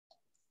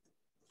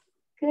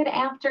Good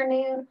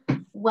afternoon.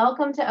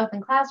 Welcome to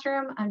Open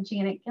Classroom. I'm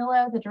Janet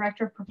Gillow, the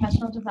Director of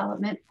Professional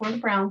Development for the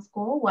Brown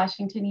School,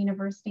 Washington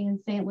University in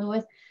St.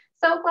 Louis.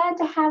 So glad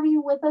to have you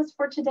with us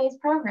for today's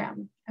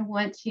program. I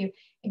want to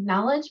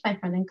acknowledge my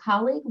friend and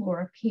colleague,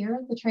 Laura Peer,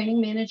 the Training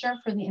Manager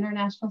for the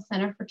International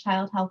Center for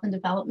Child Health and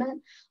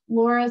Development.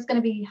 Laura is going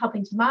to be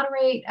helping to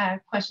moderate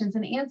questions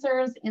and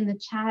answers in the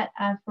chat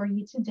for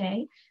you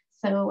today.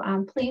 So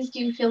please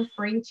do feel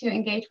free to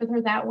engage with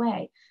her that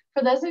way.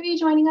 For those of you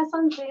joining us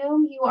on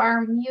Zoom, you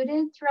are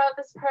muted throughout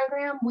this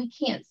program. We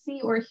can't see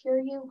or hear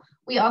you.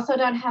 We also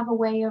don't have a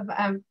way of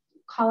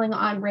calling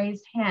on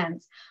raised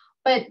hands.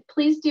 But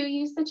please do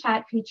use the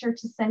chat feature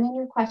to send in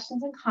your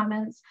questions and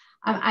comments,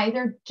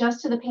 either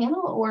just to the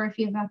panel, or if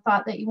you have a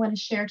thought that you want to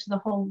share to the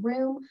whole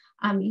room,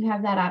 you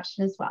have that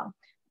option as well.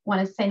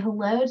 Want to say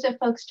hello to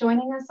folks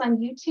joining us on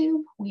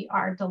YouTube. We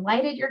are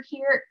delighted you're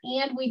here,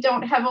 and we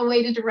don't have a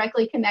way to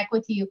directly connect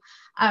with you.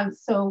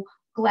 So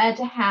glad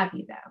to have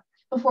you though.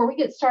 Before we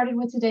get started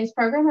with today's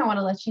program, I want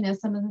to let you know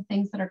some of the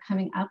things that are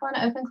coming up on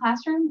Open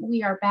Classroom.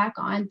 We are back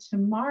on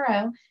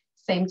tomorrow,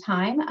 same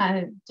time.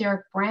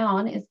 Derek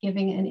Brown is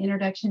giving an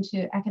introduction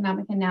to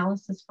economic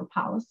analysis for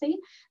policy.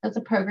 That's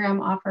a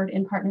program offered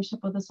in partnership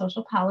with the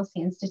Social Policy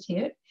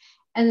Institute.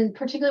 And then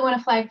particularly want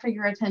to flag for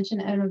your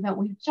attention an event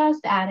we've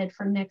just added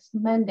for next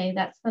Monday,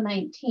 that's the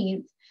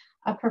 19th.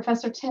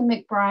 Professor Tim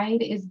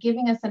McBride is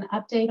giving us an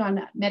update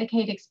on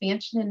Medicaid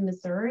expansion in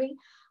Missouri.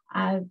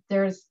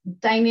 There's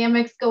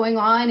dynamics going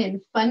on in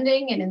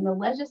funding and in the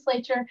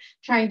legislature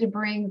trying to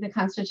bring the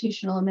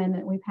constitutional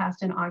amendment we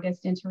passed in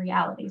August into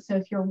reality. So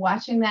if you're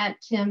watching that,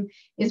 Tim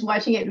is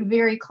watching it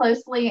very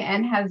closely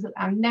and has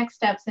next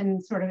steps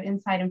and sort of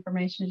inside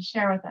information to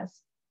share with us.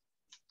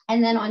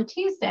 And then on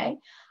Tuesday,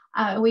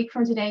 a week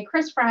from today,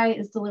 Chris Fry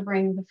is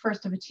delivering the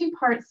first of a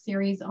two-part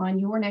series on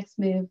Your Next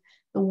Move,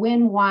 the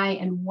when, why,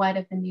 and what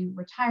of the new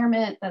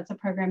retirement. That's a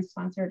program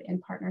sponsored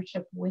in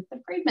partnership with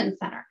the Friedman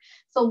Center.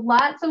 So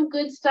lots of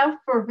good stuff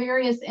for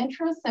various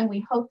interests, and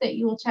we hope that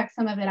you will check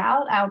some of it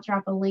out. I'll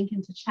drop a link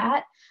into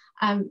chat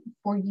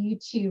for you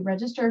to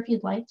register if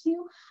you'd like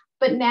to.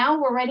 But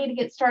now we're ready to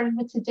get started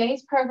with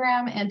today's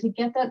program. And to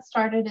get that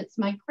started, it's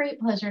my great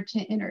pleasure to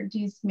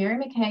introduce Mary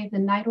McKay, the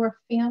Nidorf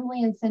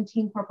Family and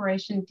Centene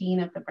Corporation Dean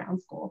of the Brown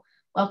School.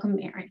 Welcome,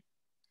 Mary.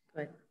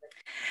 Good.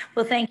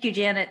 Well, thank you,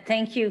 Janet.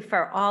 Thank you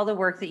for all the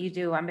work that you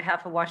do on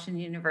behalf of Washington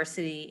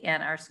University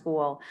and our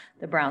school,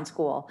 the Brown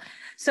School.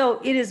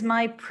 So it is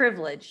my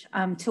privilege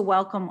to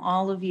welcome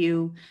all of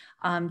you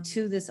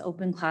to this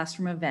Open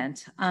Classroom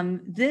event.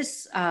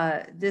 This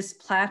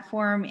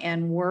platform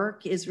and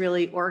work is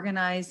really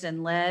organized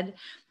and led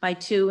by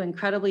two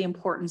incredibly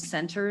important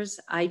centers,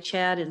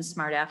 ICHAD and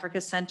Smart Africa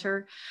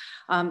Center.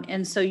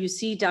 And so you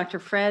see Dr.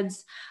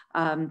 Fred's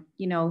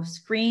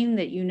screen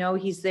that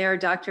he's there.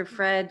 Dr.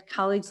 Fred,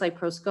 colleagues like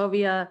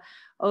Proskovia,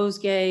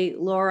 Ozge,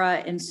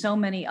 Laura, and so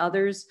many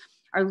others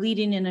are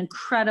leading an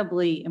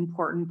incredibly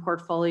important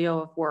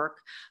portfolio of work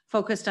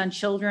focused on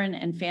children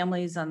and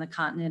families on the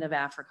continent of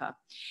Africa.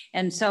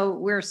 And so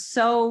we're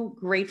so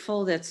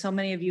grateful that so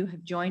many of you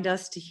have joined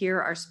us to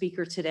hear our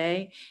speaker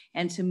today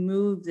and to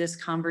move this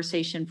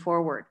conversation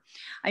forward.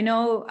 I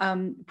know,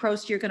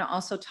 Prost, you're going to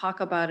also talk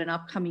about an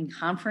upcoming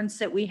conference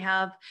that we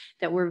have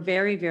that we're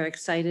very, very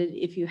excited.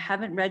 If you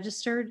haven't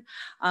registered,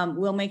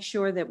 we'll make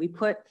sure that we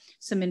put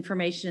some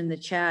information in the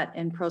chat,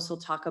 and Prost will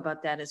talk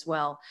about that as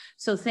well.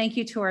 So thank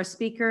you to our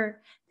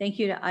speaker. Thank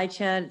you to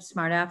ICHAD,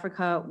 Smart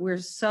Africa. We're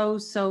so,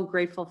 so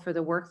grateful for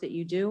the work that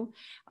you do.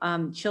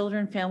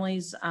 Children,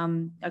 families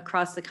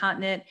across the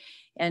continent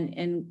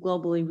and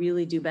globally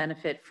really do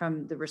benefit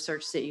from the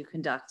research that you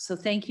conduct. So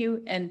thank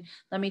you. And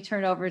let me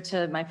turn it over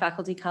to my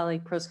faculty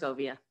colleague,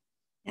 Proskovia.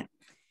 Yeah.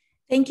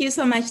 Thank you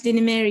so much,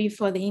 Dean Mary,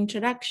 for the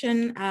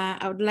introduction.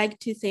 I would like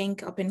to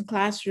thank Open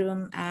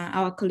Classroom,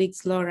 our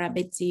colleagues, Laura,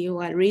 Betsy, who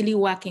are really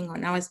working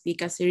on our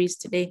speaker series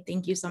today.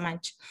 Thank you so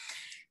much.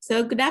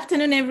 So good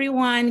afternoon,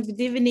 everyone. Good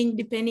evening,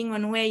 depending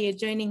on where you're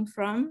joining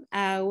from.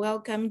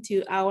 Welcome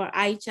to our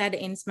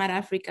ICHAD and Smart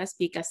Africa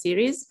speaker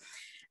series.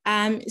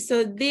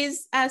 So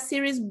this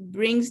series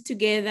brings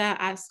together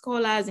our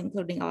scholars,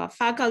 including our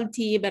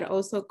faculty, but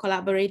also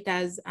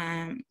collaborators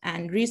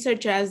and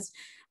researchers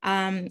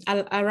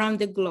around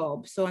the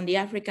globe. So on the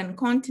African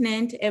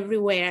continent,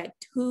 everywhere,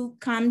 to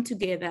come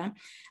together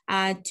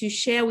to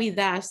share with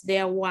us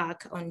their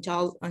work on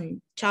child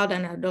and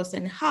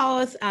adolescent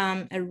health,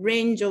 a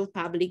range of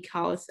public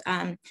health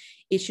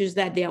issues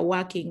that they are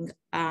working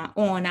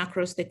on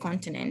across the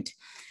continent.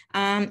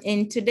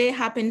 And today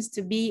happens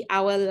to be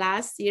our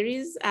last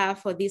series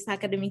for this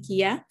academic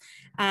year.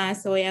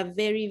 So we are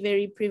very,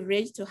 very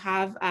privileged to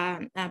have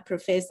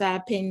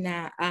Professor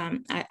Penina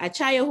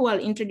Acayo, who I'll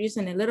introduce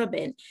in a little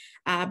bit.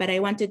 But I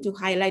wanted to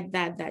highlight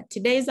that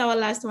today is our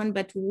last one,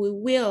 but we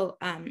will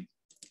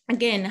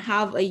again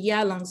have a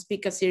year-long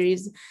speaker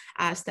series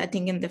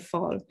starting in the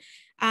fall.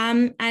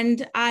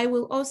 And I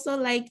will also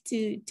like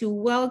to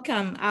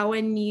welcome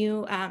our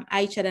new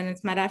ICHAD and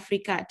Smart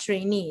Africa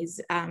trainees.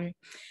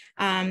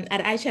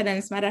 At ICHAD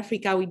and Smart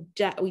Africa,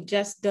 we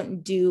just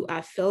don't do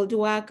field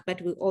work,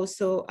 but we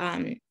also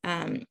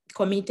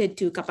committed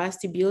to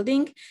capacity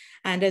building.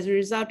 And as a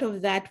result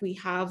of that, we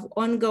have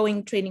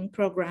ongoing training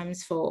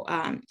programs for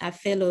our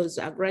fellows,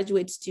 our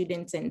graduate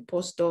students and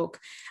postdoc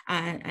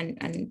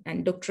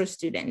and doctoral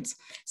students.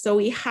 So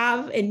we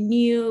have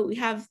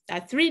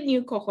three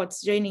new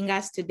cohorts joining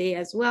us today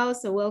as well.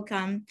 So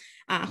welcome.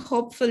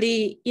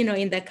 Hopefully,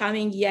 in the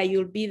coming year,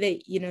 you'll be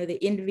the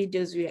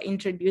individuals we are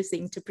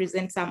introducing to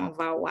present some of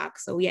our work.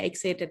 So we are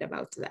excited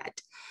about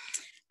that.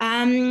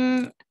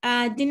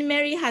 Dean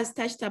Mary has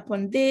touched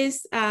upon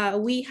this.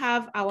 We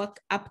have our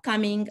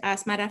upcoming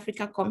Smart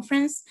Africa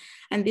conference,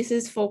 and this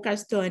is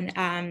focused on,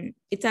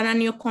 it's an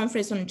annual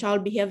conference on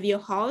child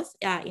behavioral health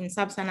in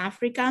Sub-Saharan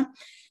Africa.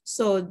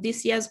 So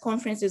this year's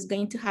conference is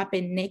going to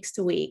happen next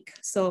week.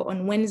 So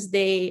on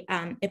Wednesday,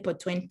 April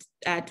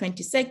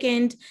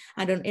 22nd,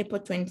 and on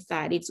April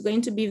 23rd, it's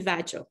going to be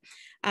virtual.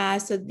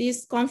 So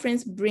this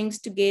conference brings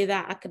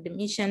together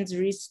academicians,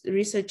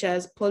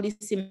 researchers,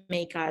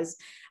 policymakers,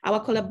 our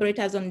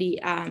collaborators on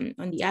the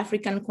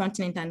African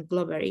continent and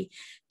globally,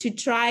 to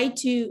try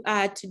to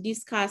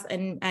discuss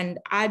and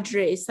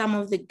address some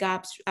of the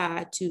gaps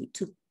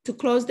to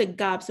close the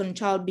gaps on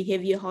child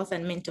behavioral health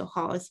and mental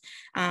health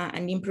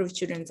and improve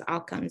children's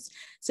outcomes.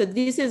 So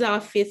this is our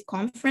 5th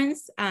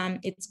conference.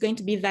 It's going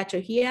to be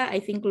virtual here. I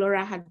think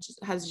Laura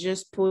has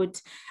just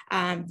put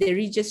the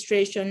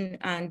registration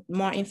and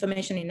more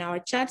information in our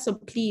chat. So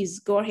please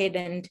go ahead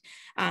and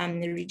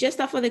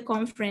register for the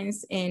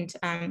conference, and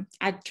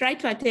I'll try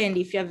to attend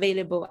if you're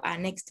available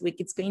next week.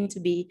 It's going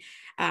to be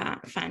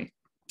fun.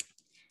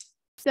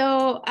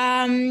 So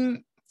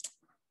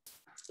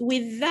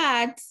with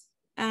that,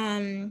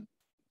 and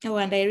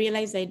I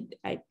realized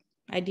I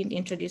didn't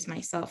introduce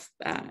myself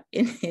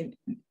in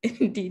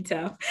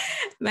detail.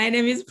 My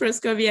name is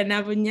Proscovia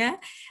Navunya.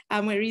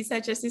 I'm a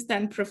research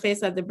assistant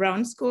professor at the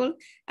Brown School.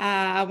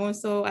 I'm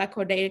also a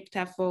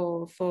co-director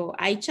for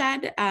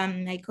ICHAD.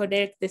 I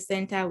co-direct the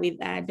center with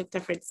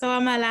Dr. Fred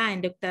Sawamala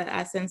and Dr.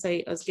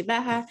 Sensoi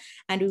Osgibaha,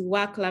 and we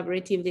work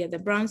collaboratively at the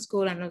Brown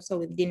School and also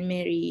with Dean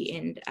Mary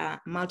and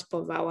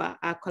multiple of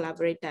our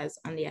collaborators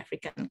on the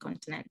African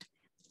continent.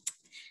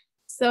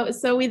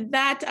 So with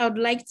that, I would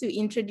like to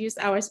introduce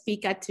our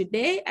speaker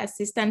today,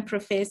 Assistant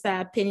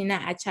Professor Penina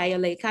Acayo.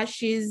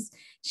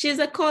 She's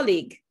a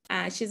colleague,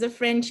 she's a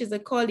friend, she's a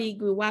colleague.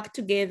 We work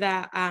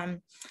together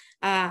on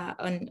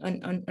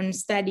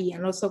study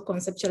and also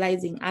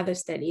conceptualizing other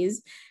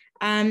studies.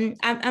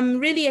 I'm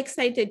really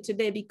excited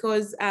today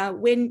because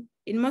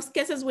in most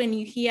cases, when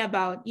you hear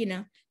about,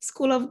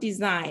 School of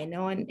Design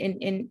or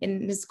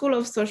in the School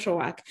of Social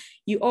Work,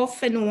 you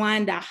often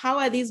wonder, how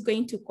are these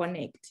going to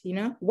connect?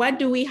 What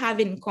do we have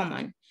in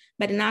common?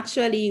 But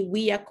actually,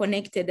 we are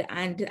connected,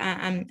 and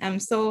I'm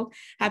so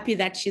happy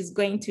that she's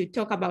going to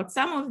talk about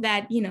some of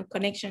that,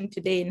 connection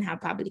today in her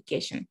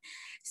publication.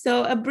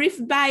 So a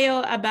brief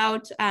bio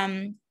about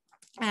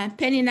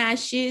Penina.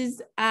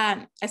 She's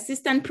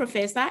assistant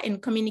professor in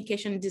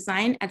communication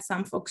design at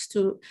Sam Fox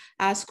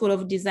School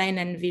of Design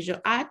and Visual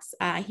Arts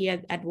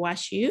here at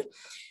WashU.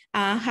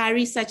 Her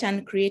research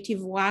and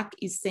creative work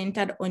is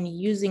centered on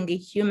using a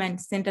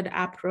human-centered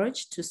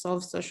approach to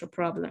solve social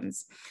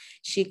problems.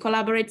 She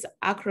collaborates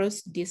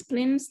across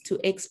disciplines to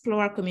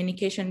explore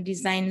communication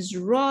design's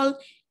role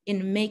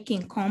in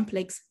making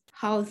complex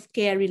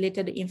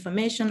healthcare-related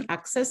information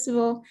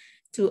accessible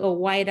to a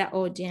wider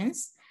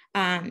audience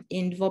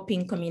in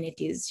developing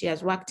communities. She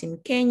has worked in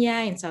Kenya,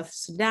 in South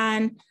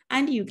Sudan,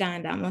 and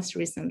Uganda most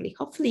recently.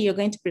 Hopefully you're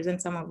going to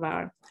present some of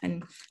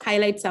and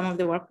highlight some of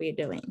the work we're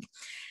doing.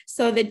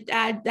 So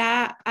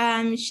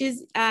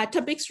she's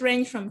topics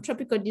range from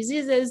tropical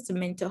diseases to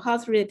mental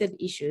health related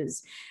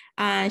issues.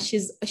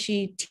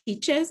 She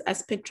teaches a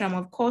spectrum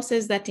of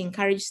courses that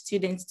encourage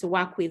students to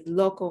work with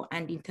local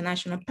and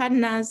international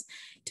partners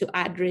to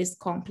address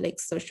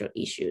complex social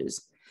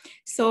issues.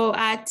 So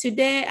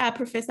today,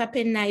 Professor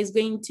Penina is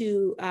going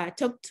to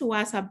talk to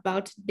us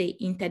about the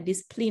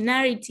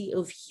interdisciplinarity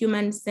of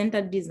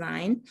human-centered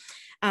design,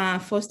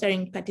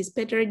 fostering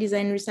participatory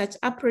design research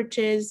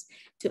approaches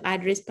to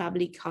address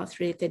public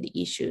health-related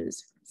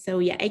issues. So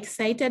we are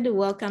excited to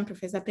welcome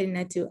Professor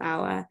Penina to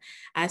our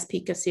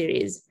speaker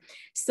series.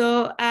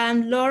 So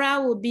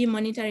Laura will be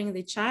monitoring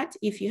the chat.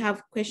 If you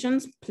have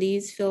questions,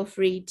 please feel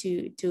free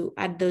to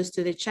add those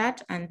to the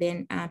chat, and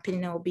then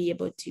Penina will be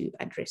able to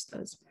address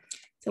those.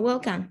 So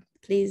welcome,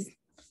 please.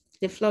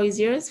 The floor is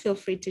yours. Feel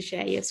free to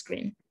share your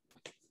screen.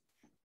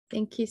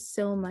 Thank you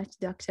so much,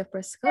 Dr.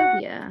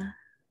 Proscovia.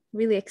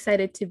 Really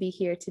excited to be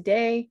here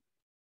today.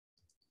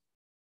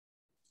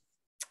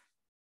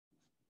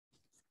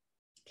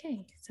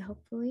 Okay, so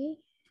hopefully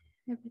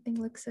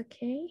everything looks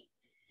okay.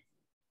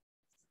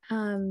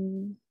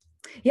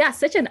 Yeah,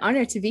 such an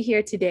honor to be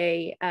here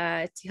today,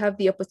 to have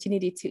the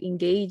opportunity to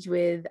engage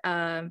with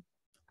a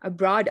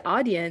broad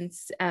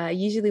audience.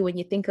 Usually when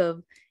you think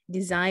of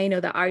design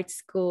or the art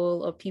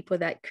school or people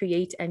that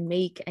create and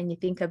make, and you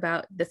think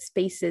about the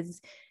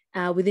spaces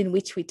within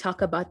which we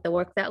talk about the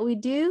work that we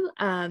do,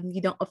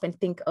 you don't often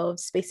think of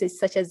spaces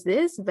such as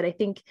this. But I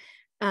think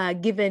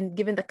given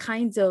the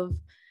kinds of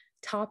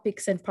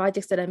topics and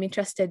projects that I'm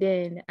interested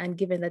in, and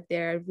given that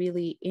they're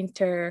really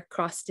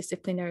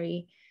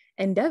cross-disciplinary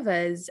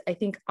endeavors, I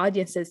think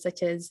audiences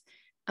such as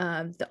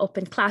the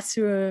Open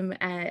Classroom,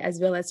 as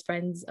well as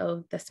friends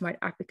of the Smart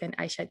African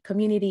iShad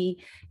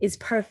community, is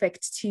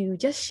perfect to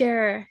just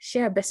share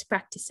best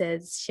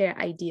practices, share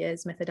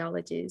ideas,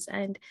 methodologies,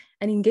 and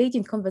engage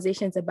in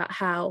conversations about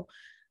how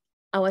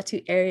our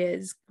two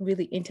areas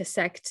really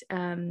intersect.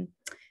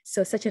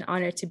 So such an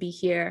honor to be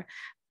here.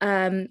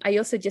 I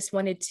also just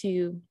wanted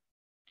to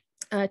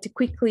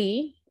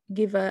quickly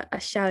give a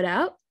shout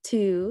out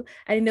to,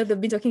 I know they've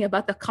been talking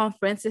about the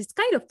conference. It's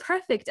kind of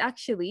perfect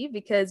actually,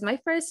 because my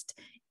first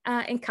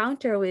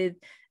encounter with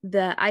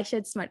the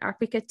iShad Smart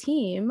Africa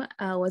team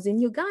was in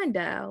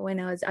Uganda, when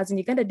I was in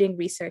Uganda doing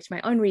research,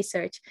 my own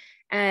research.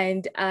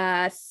 And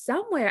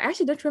somewhere, I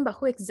actually don't remember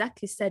who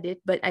exactly said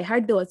it, but I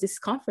heard there was this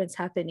conference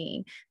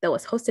happening that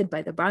was hosted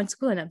by the Brown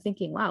School. And I'm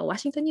thinking, wow,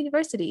 Washington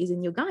University is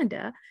in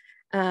Uganda.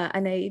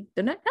 And I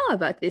do not know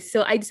about this.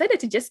 So I decided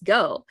to just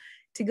go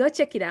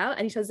check it out.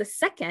 And it was the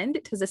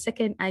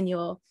second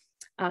annual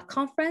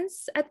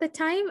conference at the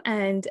time.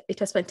 And it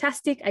was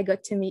fantastic. I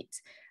got to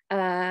meet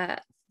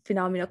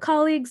phenomenal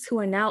colleagues who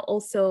are now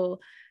also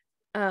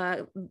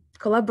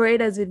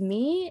collaborators with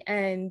me.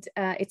 And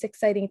it's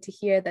exciting to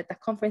hear that the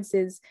conference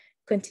is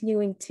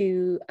continuing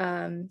to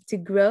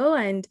grow.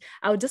 And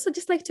I would also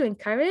just like to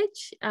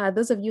encourage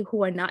those of you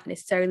who are not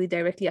necessarily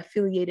directly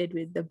affiliated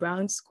with the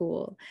Brown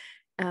School,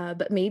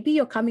 but maybe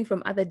you're coming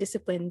from other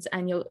disciplines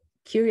and you're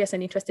curious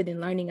and interested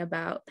in learning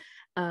about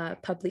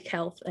public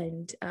health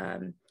and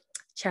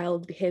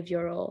child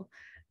behavioral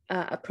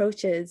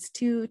approaches,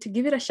 to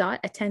give it a shot,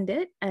 attend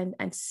it,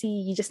 and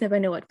see. You just never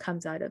know what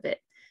comes out of it.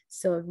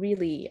 So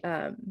really,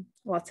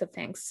 lots of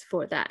thanks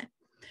for that.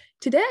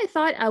 Today, I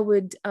thought I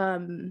would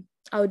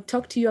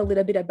talk to you a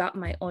little bit about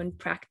my own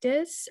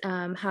practice,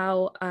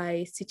 how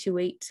I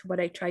situate what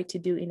I try to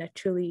do in a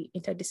truly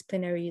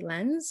interdisciplinary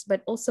lens,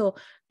 but also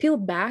peel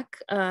back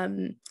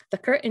the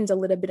curtains a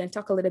little bit and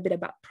talk a little bit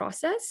about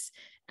process,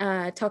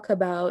 talk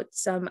about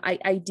some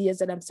ideas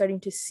that I'm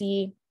starting to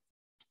see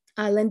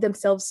lend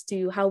themselves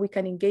to how we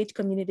can engage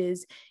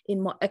communities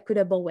in more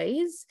equitable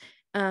ways.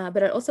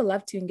 But I'd also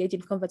love to engage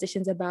in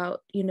conversations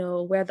about,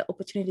 where the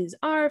opportunities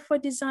are for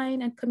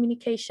design and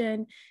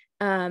communication,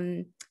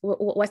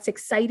 what's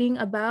exciting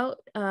about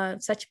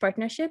such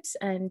partnerships,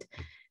 and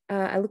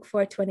I look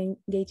forward to an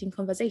engaging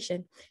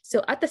conversation.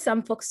 So at the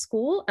Sam Fox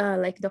School,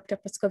 like Dr.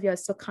 Praskovia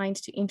was so kind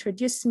to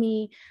introduce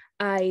me,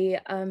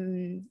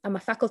 I'm a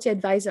faculty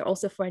advisor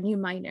also for a new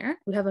minor.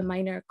 We have a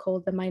minor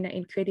called the Minor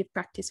in Creative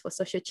Practice for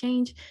Social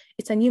Change.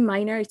 It's a new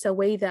minor. It's a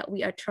way that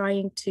we are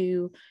trying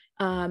to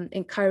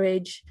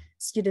encourage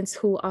students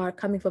who are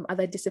coming from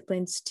other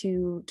disciplines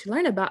to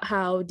learn about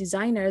how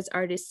designers,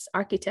 artists,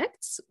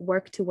 architects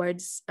work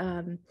towards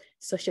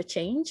social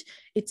change.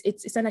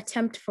 It's an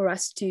attempt for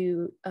us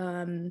to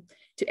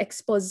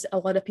expose a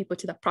lot of people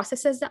to the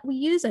processes that we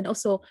use, and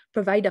also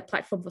provide a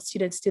platform for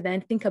students to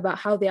then think about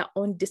how their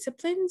own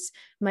disciplines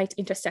might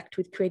intersect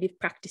with creative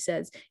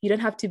practices. You don't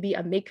have to be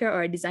a maker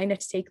or a designer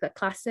to take the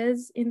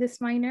classes in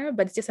this minor,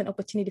 but it's just an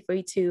opportunity for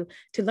you to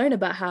learn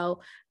about how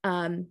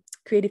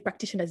creative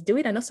practitioners do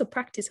it, and also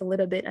practice a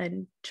little bit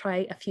and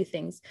try a few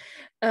things.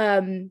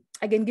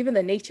 Again, given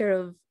the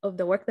nature of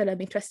the work that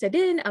I'm interested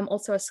in, I'm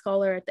also a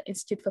scholar at the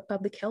Institute for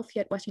Public Health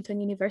here at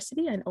Washington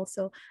University, and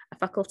also a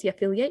faculty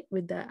affiliate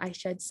with the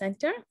iShad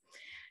Center.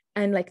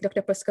 And like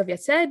Dr. Praskovia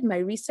said, my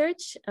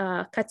research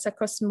cuts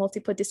across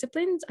multiple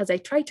disciplines as I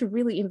try to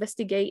really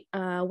investigate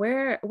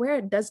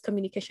where does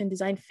communication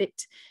design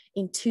fit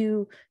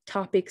into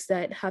topics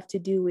that have to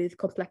do with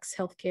complex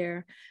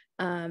healthcare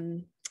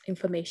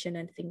information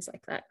and things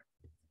like that.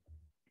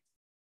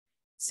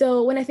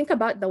 So when I think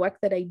about the work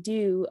that I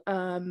do,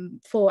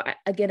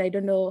 again, I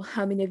don't know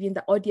how many of you in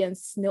the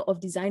audience know of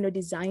design or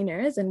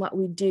designers and what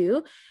we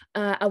do.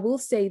 I will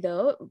say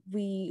though,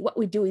 what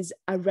we do is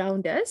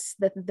around us,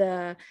 that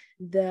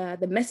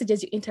the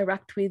messages you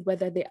interact with,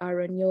 whether they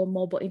are on your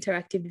mobile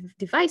interactive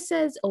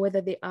devices or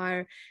whether they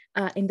are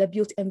in the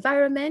built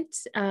environment,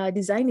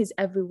 design is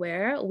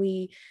everywhere.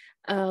 We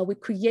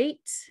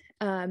create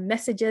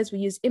messages, we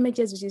use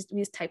images, we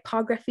use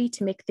typography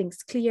to make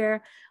things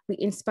clear. We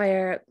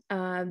inspire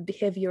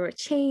behavioral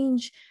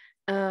change.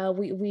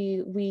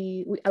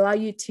 We allow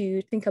you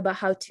to think about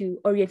how to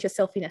orient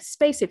yourself in a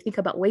space. If you think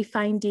about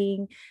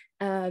wayfinding,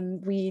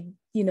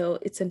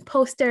 it's in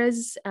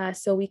posters,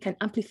 so we can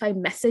amplify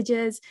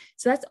messages.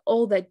 So that's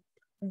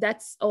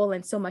all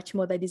and so much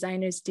more that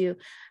designers do.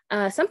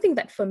 Something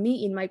that for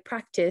me in my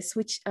practice,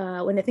 which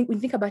when we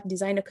think about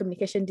design or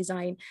communication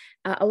design,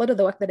 a lot of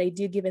the work that I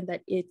do, given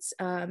that it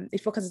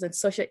focuses on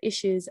social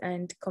issues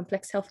and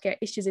complex healthcare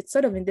issues, it's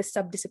sort of in this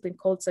subdiscipline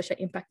called social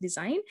impact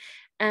design.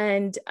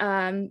 And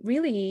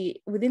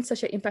really within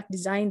social impact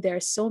design, there are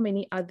so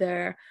many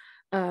other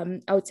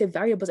I would say,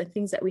 variables and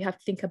things that we have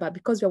to think about,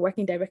 because we're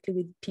working directly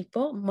with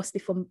people,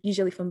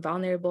 usually from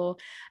vulnerable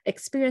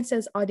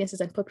experiences,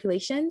 audiences, and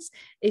populations.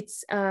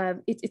 It's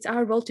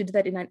our role to do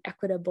that in an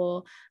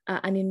equitable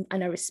and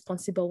in a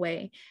responsible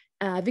way.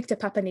 Victor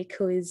Papanik,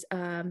 who is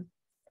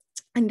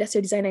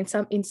industrial designer,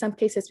 in some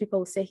cases people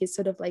will say he's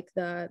sort of like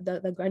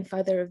the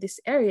grandfather of this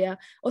area,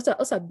 also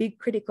a big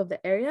critic of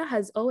the area,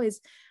 has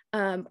always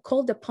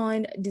called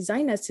upon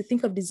designers to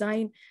think of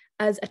design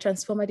as a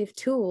transformative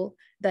tool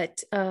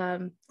that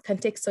can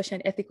take social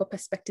and ethical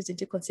perspectives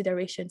into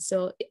consideration.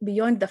 So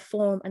beyond the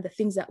form and the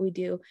things that we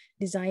do,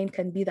 design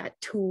can be that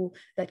tool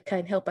that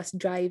can help us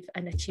drive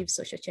and achieve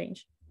social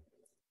change.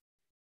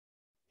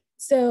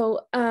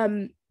 So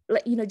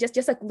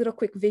just a little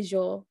quick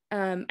visual.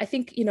 I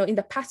think, in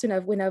the past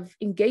when I've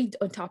engaged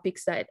on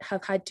topics that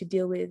have had to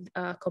deal with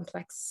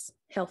complex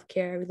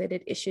healthcare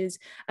related issues,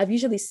 I've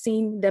usually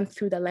seen them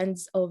through the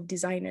lens of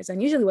designers.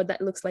 And usually what that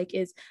looks like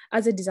is,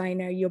 as a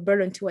designer, you're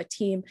brought onto a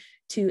team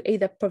to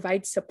either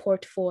provide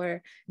support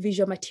for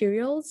visual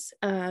materials.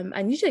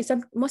 And usually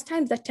most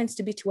times that tends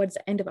to be towards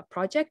the end of a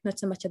project, not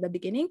so much at the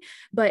beginning.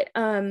 But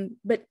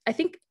I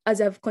think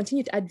as I've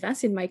continued to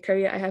advance in my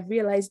career, I have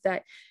realized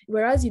that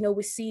whereas,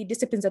 we see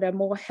disciplines that are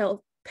more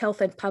health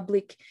and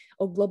public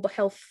or global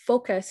health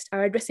focused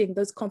are addressing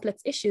those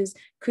complex issues,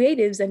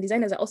 creatives and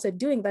designers are also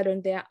doing that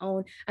on their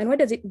own. And what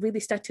does it really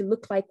start to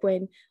look like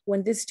when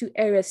these two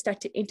areas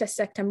start to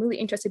intersect? I'm really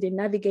interested in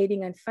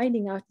navigating and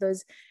finding out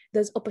those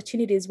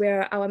opportunities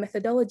where our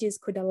methodologies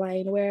could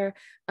align, where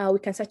we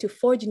can start to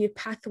forge new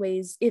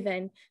pathways,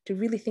 even to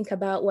really think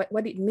about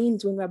what it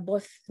means when we're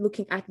both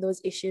looking at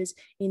those issues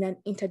in an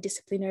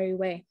interdisciplinary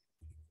way.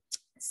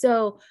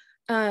 So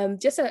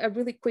just a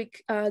really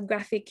quick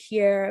graphic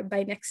here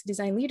by Next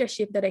Design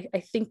Leadership that I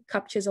think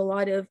captures a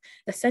lot of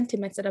the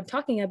sentiments that I'm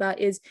talking about.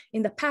 Is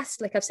in the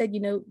past, like I've said,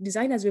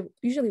 designers, we've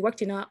usually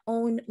worked in our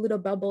own little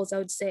bubbles, I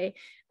would say,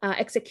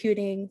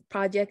 executing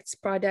projects,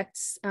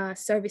 products,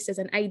 services,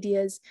 and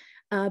ideas.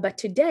 But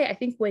today, I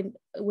think when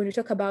we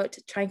talk about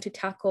trying to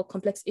tackle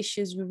complex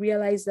issues, we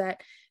realize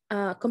that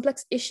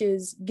complex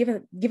issues,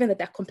 given that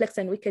they're complex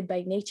and wicked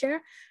by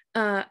nature,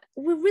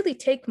 will really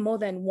take more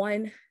than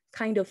one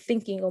kind of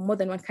thinking or more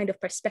than one kind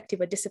of perspective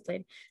or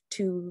discipline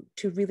to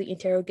really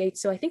interrogate.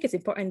 So I think it's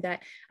important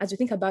that as we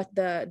think about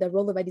the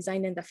role of a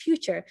designer in the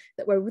future,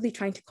 that we're really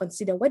trying to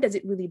consider what does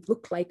it really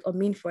look like or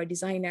mean for a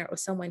designer or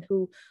someone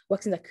who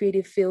works in the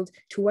creative field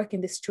to work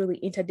in this truly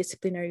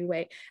interdisciplinary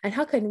way, and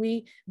how can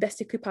we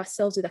best equip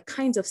ourselves with the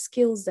kinds of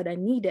skills that are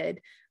needed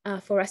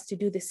for us to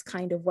do this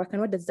kind of work, and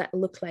what does that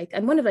look like?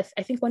 And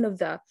I think one of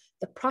the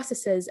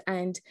processes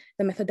and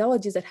the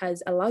methodologies that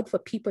has allowed for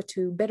people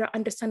to better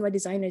understand what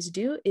designers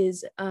do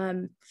is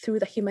through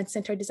the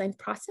human-centered design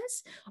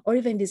process, or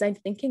even design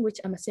thinking, which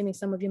I'm assuming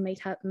some of you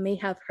may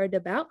have heard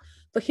about.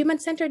 For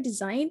human-centered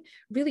design,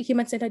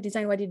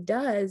 what it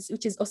does,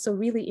 which is also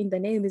really in the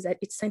name, is that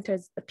it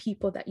centers the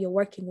people that you're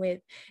working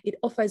with. It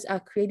offers a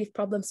creative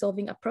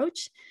problem-solving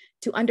approach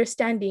to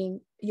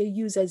understanding your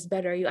users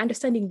better, you're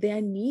understanding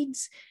their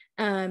needs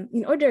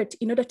in order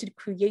to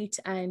create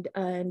and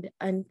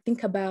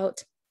think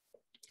about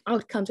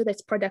outcomes, whether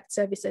it's product,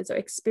 services, or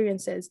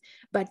experiences,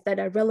 but that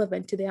are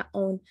relevant to their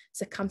own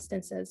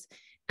circumstances.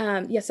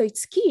 So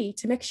it's key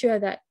to make sure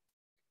that,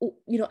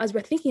 as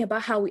we're thinking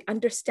about how we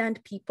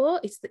understand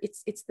people, it's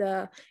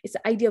the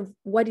idea of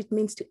what it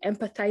means to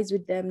empathize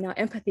with them. Now,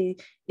 empathy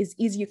is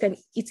easy.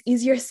 It's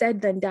easier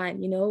said than done.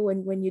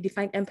 When you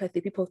define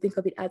empathy, people think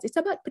of it as it's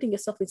about putting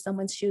yourself in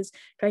someone's shoes,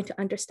 trying to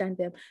understand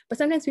them. But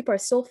sometimes people are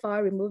so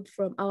far removed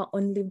from our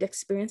own lived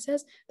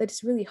experiences that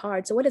it's really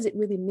hard. So what does it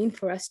really mean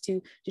for us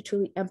to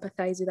truly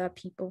empathize with our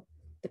people,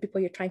 the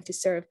people you're trying to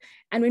serve?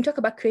 And when we talk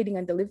about creating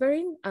and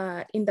delivering,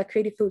 in the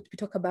creative field, we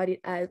talk about it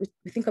as,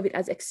 we think of it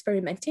as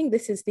experimenting.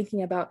 This is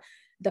thinking about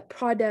the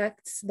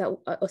products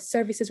or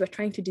services we're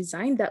trying to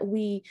design, that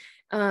we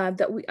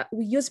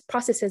use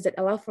processes that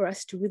allow for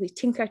us to really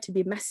tinker, to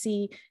be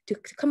messy, to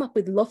come up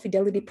with low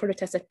fidelity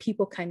prototypes that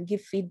people can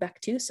give feedback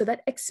to. So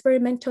that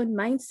experimental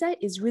mindset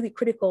is really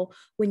critical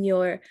when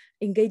you're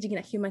engaging in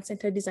a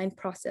human-centered design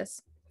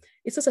process.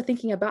 It's also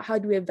thinking about how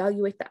do we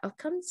evaluate the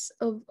outcomes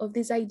of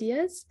these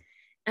ideas.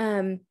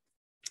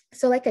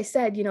 So like I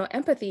said,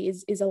 empathy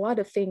is a lot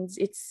of things.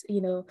 It's,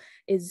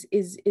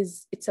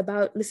 it's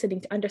about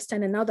listening to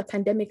understand. And now the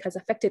pandemic has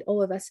affected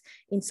all of us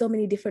in so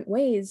many different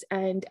ways,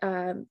 and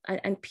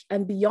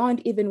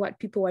beyond even what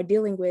people are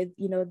dealing with,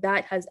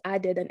 that has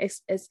added and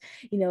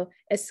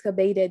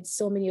excavated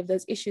so many of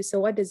those issues. So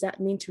what does that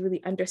mean to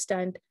really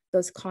understand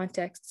those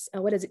contexts?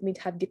 What does it mean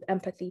to have deep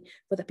empathy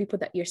for the people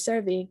that you're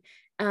serving?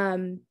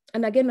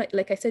 And again,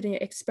 like I said, when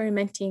you're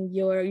experimenting,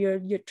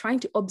 you're trying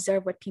to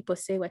observe what people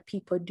say, what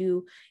people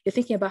do. You're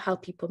thinking about how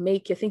people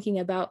make. You're thinking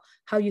about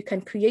how you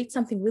can create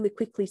something really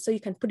quickly so you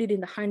can put it in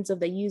the hands of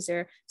the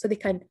user so they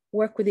can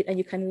work with it and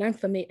you can learn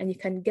from it and you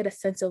can get a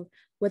sense of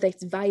whether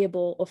it's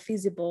viable or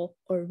feasible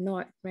or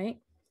not, right?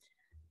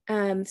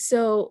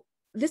 So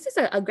this is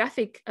a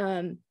graphic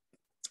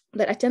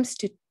that attempts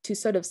to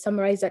sort of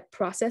summarize that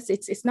process,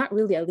 it's not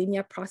really a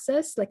linear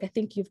process. Like I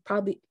think you've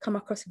probably come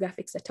across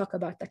graphics that talk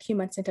about the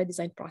human-centered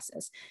design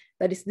process.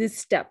 That is these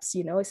steps,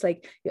 you know, it's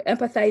like you're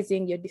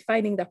empathizing, you're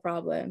defining the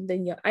problem,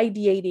 then you're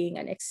ideating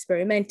and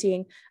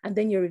experimenting, and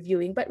then you're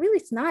reviewing. But really,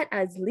 it's not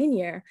as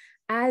linear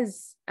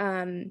as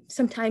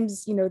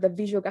sometimes, you know, the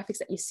visual graphics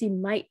that you see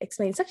might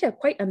explain. It's actually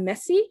quite a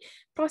messy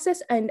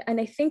process. And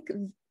I think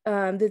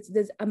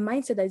there's a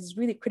mindset that is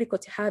really critical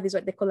to have, is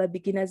what they call a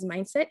beginner's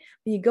mindset.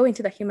 When you go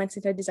into the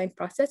human-centered design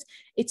process,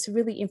 it's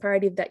really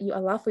imperative that you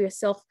allow for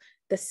yourself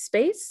the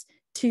space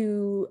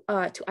to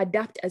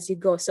adapt as you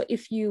go. So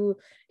if you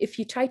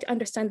try to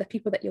understand the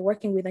people that you're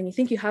working with, and you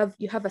think you have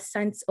a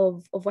sense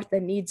of what their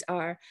needs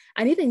are,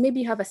 and even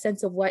maybe you have a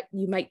sense of what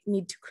you might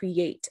need to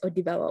create or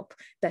develop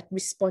that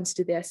responds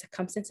to their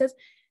circumstances,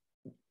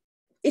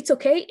 it's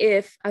okay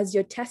if, as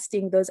you're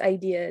testing those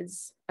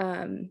ideas,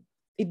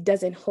 it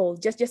doesn't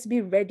hold. Just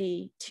be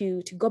ready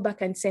to go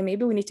back and say,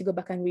 maybe we need to go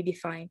back and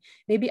redefine.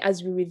 Maybe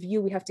as we review,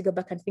 we have to go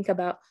back and think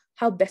about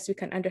how best we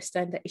can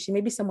understand the issue.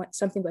 Maybe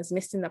something was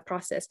missed in the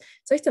process.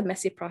 So it's a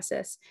messy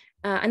process.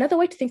 Another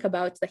way to think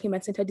about the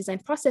human-centered design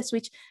process,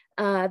 which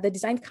the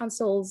Design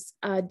Council's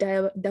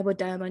double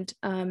diamond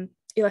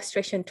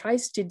illustration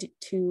tries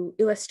to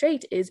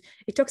illustrate, is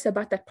it talks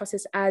about that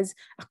process as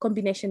a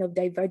combination of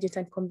divergent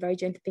and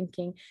convergent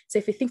thinking. So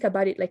if you think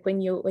about it, like when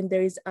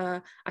there is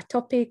a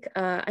topic,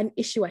 an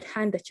issue at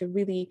hand that you're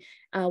really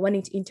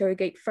wanting to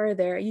interrogate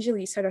further, usually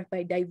you start off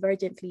by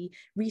divergently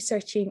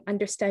researching,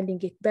 understanding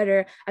it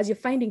better. As you're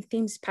finding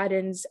themes,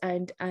 patterns,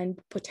 and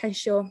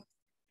potential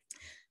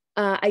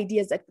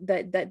ideas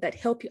that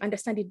help you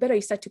understand it better,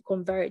 you start to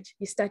converge.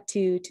 You start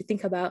to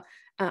think about,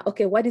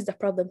 okay, what is the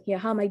problem here?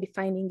 How am I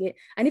defining it?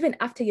 And even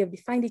after you've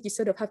defined it, you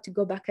sort of have to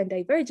go back and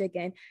diverge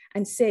again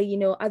and say, you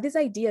know, are these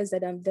ideas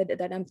that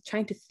I'm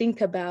trying to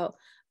think about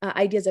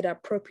ideas that are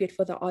appropriate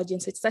for the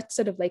audience? It's that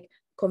sort of like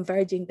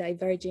converging,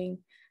 diverging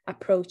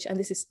approach. And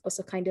this is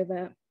also kind of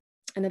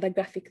another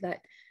graphic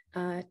that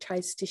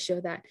tries to show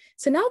that.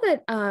 So now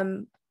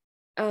that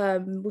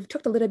we've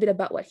talked a little bit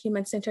about what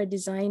human-centered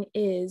design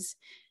is,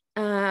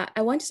 I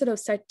want to sort of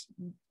start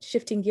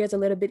shifting gears a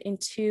little bit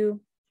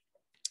into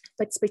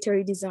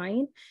participatory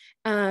design.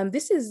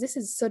 This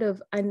is sort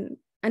of an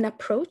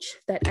approach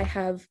that I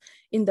have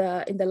in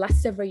the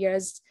last several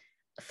years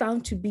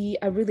found to be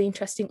a really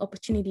interesting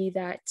opportunity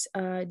that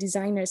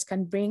designers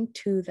can bring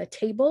to the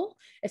table,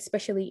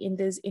 especially in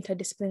these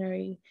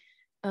interdisciplinary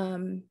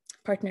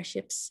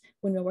partnerships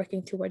when we're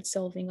working towards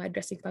solving or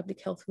addressing public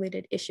health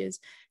related issues.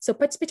 So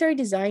participatory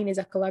design is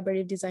a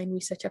collaborative design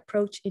research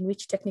approach in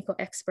which technical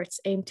experts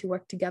aim to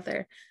work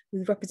together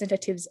with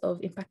representatives of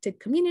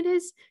impacted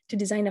communities to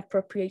design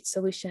appropriate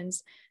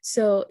solutions.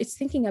 So it's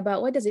thinking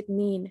about, what does it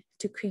mean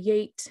to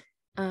create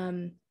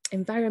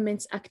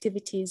environments,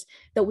 activities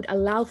that would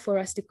allow for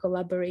us to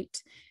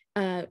collaborate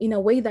in a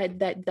way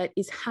that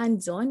is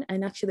hands-on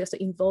and actually also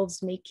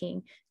involves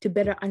making, to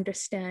better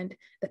understand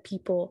the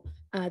people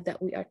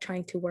that we are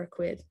trying to work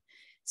with.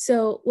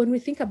 So when we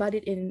think about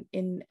it in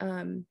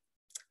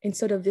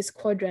sort of these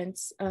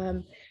quadrants,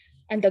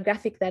 and the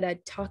graphic that I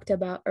talked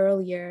about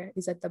earlier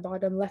is at the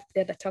bottom left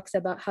there, that talks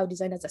about how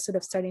designers are sort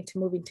of starting to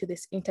move into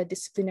this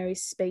interdisciplinary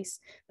space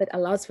that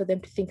allows for them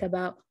to think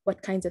about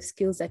what kinds of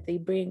skills that they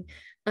bring.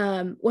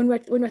 When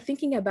we're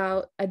thinking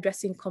about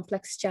addressing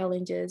complex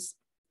challenges,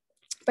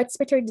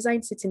 participatory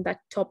design sits in that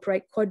top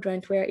right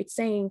quadrant, where it's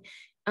saying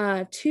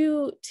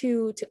to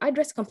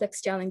address complex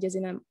challenges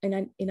in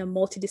a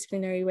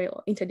multidisciplinary way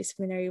or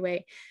interdisciplinary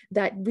way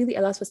that really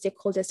allows for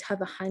stakeholders to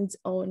have a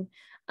hands-on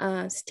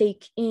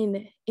stake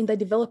in the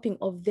developing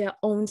of their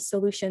own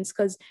solutions.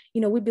 Because,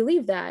 you know, we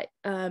believe that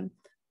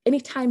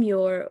anytime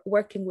you're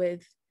working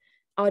with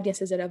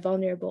audiences that are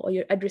vulnerable, or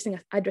you're addressing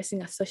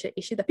a social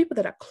issue, the people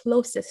that are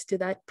closest to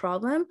that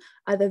problem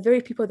are the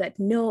very people that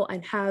know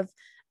and have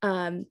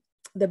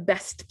the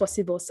best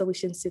possible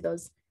solutions to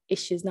those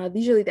issues. Now,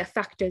 usually there are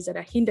factors that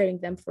are hindering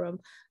them from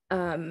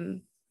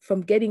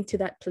getting to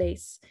that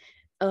place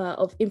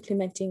of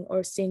implementing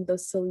or seeing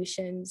those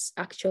solutions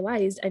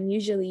actualized. And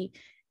usually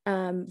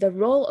the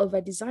role of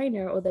a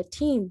designer or the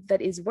team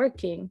that is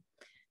working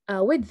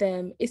with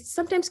them is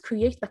sometimes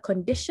create the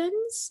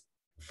conditions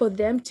for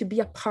them to be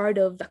a part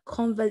of the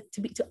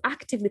to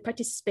actively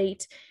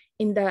participate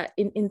in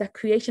the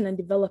creation and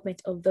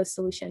development of those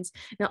solutions.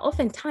 Now,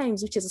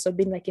 oftentimes, which has also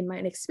been like in my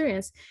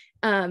experience,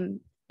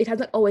 it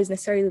hasn't always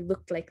necessarily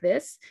looked like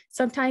this.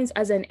 Sometimes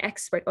as an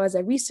expert or as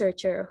a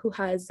researcher who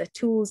has the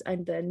tools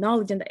and the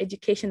knowledge and the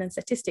education and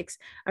statistics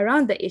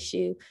around the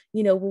issue,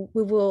 you know,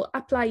 we will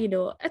apply, you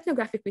know,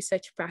 ethnographic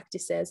research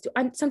practices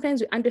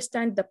sometimes we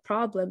understand the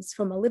problems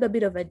from a little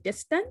bit of a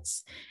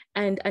distance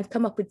and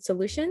come up with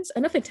solutions.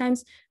 And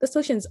oftentimes the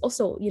solutions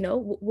also, you know,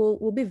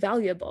 will be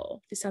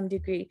valuable to some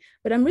degree.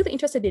 But I'm really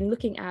interested in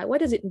looking at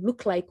what does it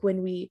look like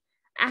when we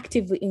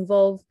actively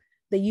involve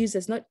the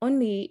users, not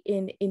only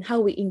in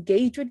how we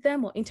engage with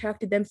them or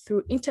interact with them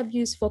through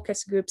interviews,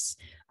 focus groups,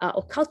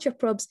 or culture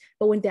probes,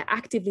 but when they're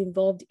actively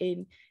involved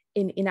in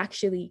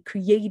actually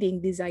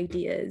creating these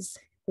ideas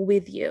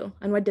with you.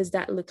 And what does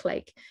that look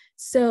like?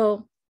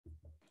 So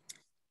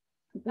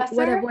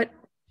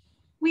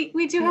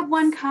We do have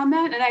one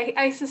comment, and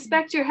I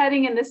suspect you're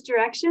heading in this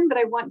direction, but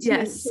I want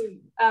to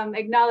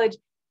acknowledge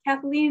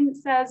Kathleen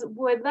says,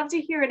 would love to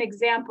hear an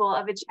example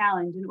of a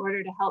challenge in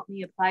order to help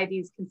me apply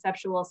these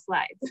conceptual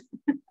slides.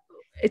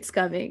 It's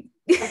coming.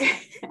 Okay,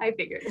 I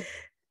figured.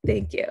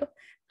 Thank you.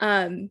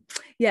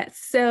 Yes,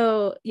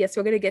 so yes,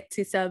 we're going to get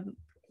to some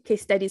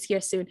case studies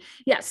here soon.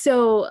 Yeah,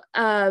 so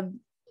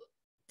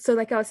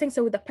like I was saying,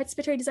 so with the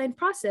participatory design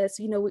process,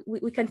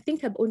 we can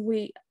think of, when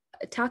we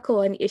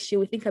tackle an issue,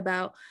 we think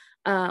about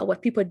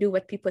what people do,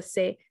 what people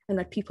say, and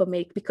what people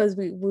make, because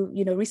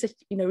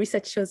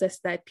research shows us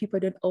that people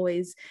don't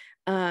always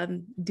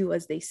do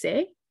as they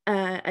say.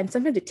 And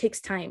sometimes it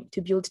takes time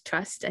to build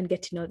trust and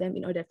get to know them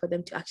in order for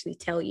them to actually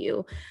tell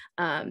you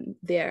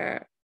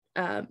their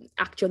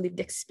actual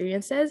lived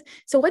experiences.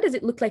 So what does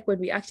it look like when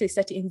we actually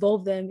start to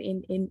involve them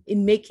in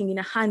making in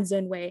a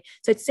hands-on way?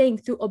 So it's saying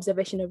through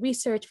observational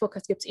research,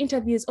 focus groups,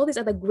 interviews, all these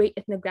other great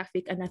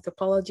ethnographic and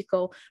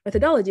anthropological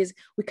methodologies,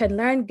 we can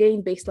learn,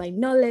 gain baseline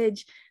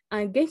knowledge,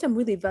 and gain some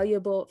really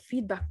valuable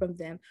feedback from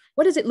them.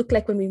 What does it look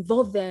like when we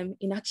involve them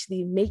in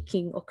actually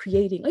making or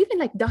creating, or even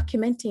like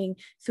documenting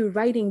through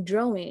writing,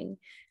 drawing?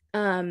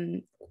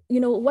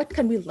 What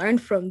can we learn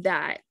from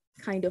that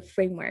kind of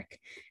framework?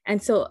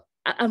 And so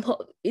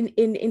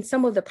in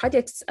some of the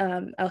projects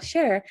I'll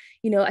share,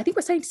 I think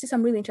we're starting to see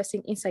some really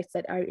interesting insights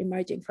that are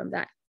emerging from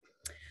that.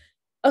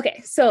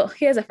 Okay, so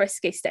here's a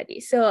first case study.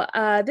 So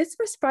this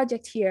first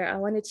project here I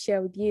wanted to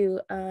share with you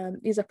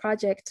is a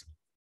project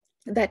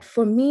that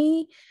for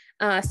me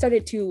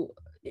started to,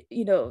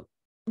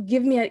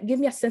 give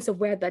me a sense of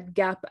where that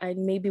gap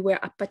and maybe where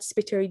a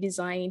participatory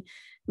design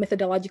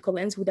methodological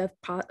lens would have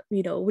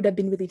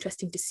been really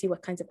interesting to see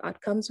what kinds of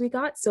outcomes we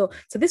got. So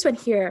this one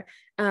here,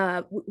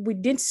 we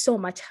didn't so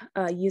much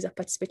use a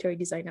participatory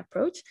design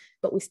approach,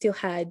 but we still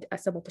had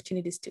some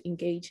opportunities to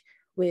engage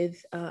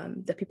with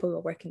the people we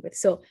were working with.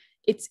 So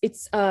it's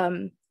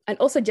and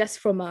also just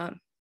from a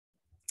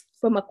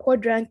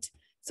quadrant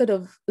sort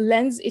of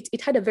lens,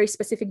 it had a very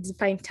specific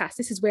defined task.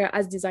 This is where,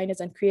 as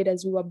designers and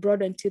creators, we were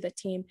brought into the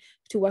team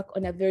to work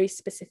on in a very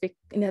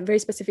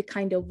specific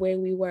kind of way.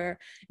 We were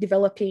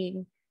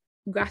developing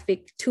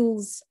graphic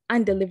tools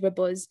and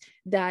deliverables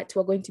that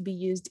were going to be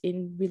used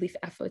in relief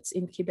efforts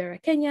in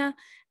Kibera, Kenya.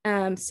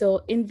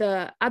 So in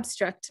the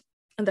abstract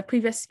on the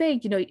previous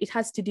page, it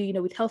has to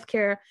do, with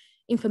healthcare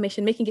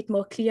information, making it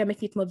more clear,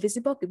 making it more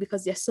visible,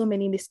 because there's so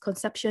many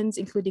misconceptions,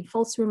 including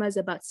false rumors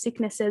about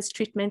sicknesses,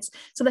 treatments.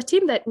 So the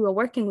team that we were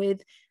working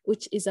with,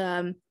 which is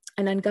an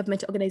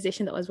non-government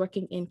organization that was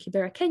working in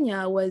Kibera,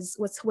 Kenya, was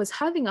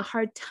having a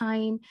hard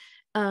time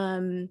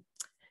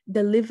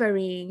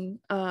delivering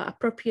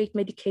appropriate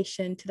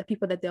medication to the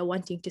people that they're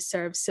wanting to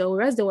serve. So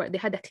whereas they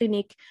had a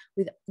clinic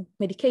with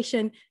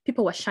medication,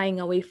 people were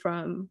shying away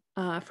from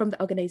the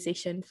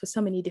organization for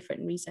so many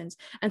different reasons.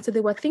 And so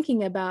they were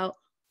thinking about,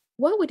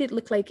 what would it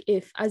look like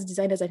if, as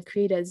designers and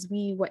creators,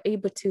 we were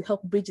able to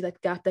help bridge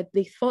that gap that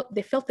they felt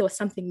there was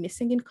something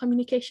missing in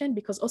communication?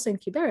 Because also in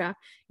Kibera,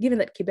 given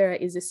that Kibera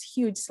is this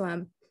huge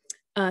slum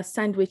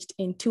sandwiched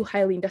in two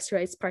highly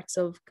industrialized parts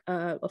of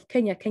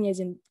Kenya. Kenya is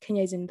in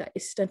the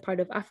eastern part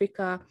of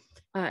Africa.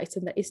 It's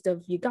in the east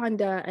of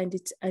Uganda, and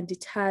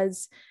it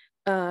has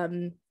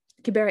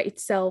Kibera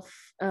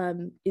itself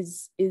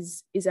is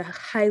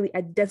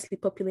a densely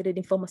populated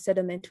informal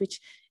settlement, which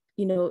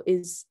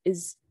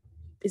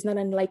is not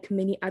unlike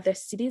many other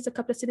cities, a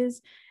couple of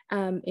cities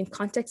in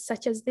contexts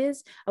such as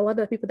this. A lot of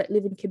the people that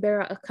live in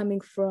Kibera are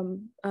coming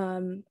from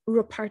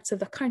rural parts of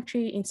the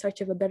country in search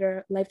of a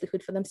better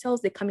livelihood for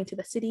themselves. They come into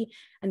the city,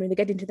 and when they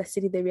get into the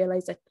city, they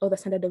realize that, the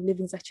standard of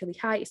living is actually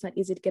high. It's not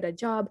easy to get a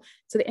job.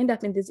 So they end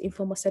up in these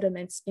informal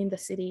settlements in the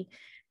city.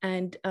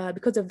 And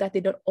because of that,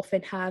 they don't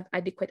often have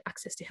adequate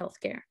access to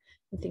healthcare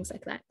and things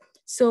like that.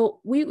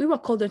 So we were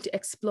called on to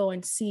explore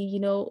and see,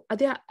 are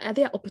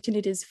there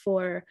opportunities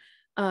for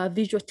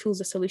visual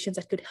tools or solutions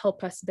that could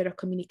help us better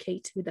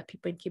communicate with the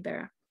people in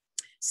Kibera.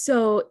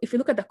 So if you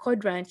look at the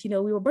quadrant, we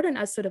were brought in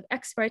as sort of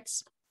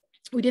experts.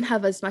 We didn't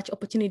have as much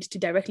opportunity to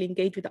directly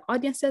engage with the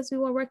audiences we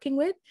were working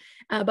with,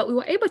 but we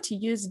were able to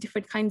use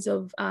different kinds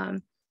of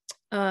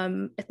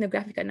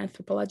ethnographic and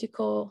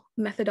anthropological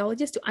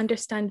methodologies to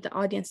understand the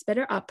audience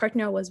better. Our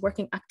partner was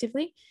working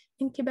actively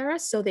in Kibera,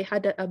 so they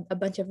had a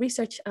bunch of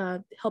research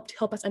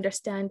help us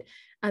understand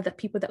the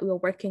people that we were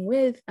working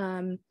with.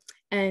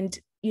 And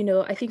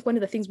I think one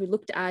of the things we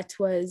looked at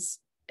was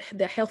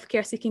the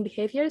healthcare seeking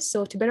behaviors.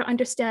 So to better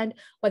understand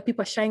why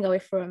people are shying away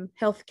from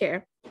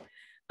healthcare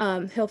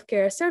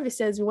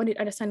services, we wanted to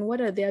understand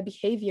what are their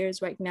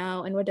behaviors right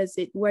now, and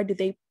where do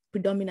they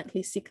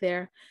predominantly seek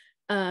their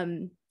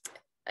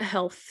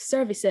health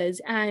services.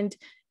 And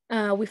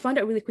we found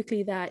out really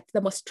quickly that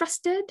the most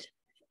trusted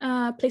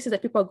places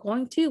that people are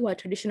going to were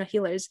traditional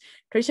healers.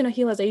 Traditional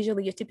healers are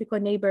usually your typical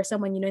neighbor,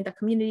 someone in the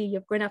community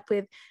you've grown up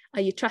with.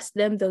 You trust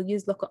them. They'll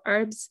use local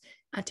herbs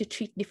to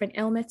treat different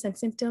ailments and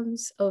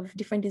symptoms of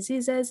different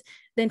diseases.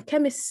 Then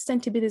chemists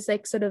tend to be this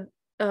sort of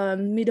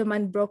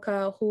middleman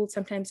broker who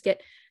sometimes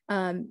get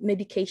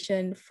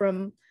medication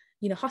from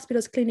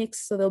hospitals,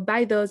 clinics. So they'll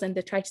buy those and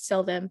they try to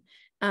sell them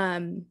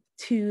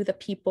to the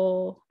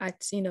people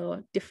at,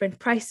 different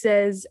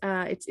prices.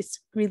 It's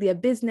really a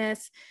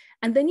business.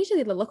 And then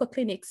usually the local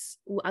clinics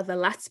are the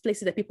last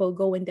places that people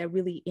go when they're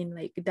really in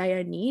like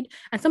dire need.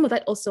 And some of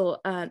that also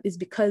is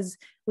because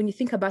when you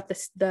think about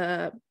this,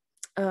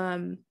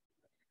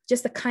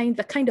 just the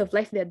kind of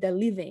life that they're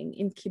living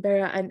in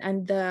Kibera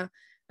and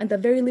the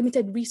very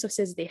limited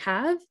resources they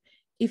have.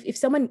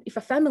 If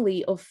a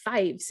family of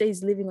 5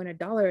 says living on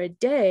 $1 a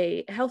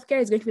day,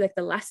 healthcare is going to be like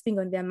the last thing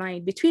on their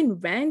mind. Between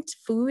rent,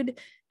 food,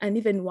 and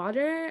even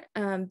water,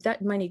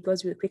 that money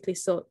goes really quickly.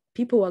 So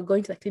people are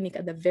going to the clinic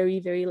at the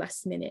very, very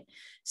last minute.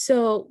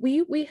 So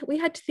we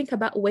had to think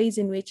about ways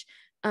in which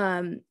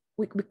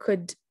we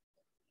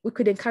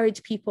could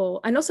encourage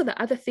people. And also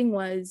the other thing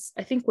was,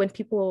 I think when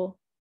people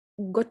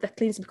go to the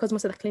clinics, because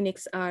most of the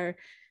clinics are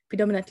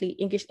predominantly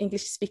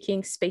English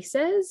speaking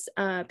spaces,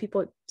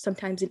 people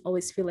sometimes didn't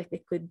always feel like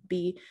they could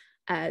be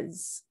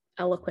as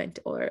eloquent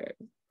or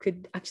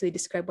could actually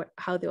describe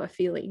how they were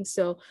feeling.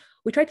 So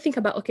we tried to think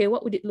about, okay,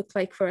 what would it look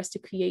like for us to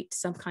create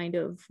some kind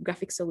of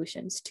graphic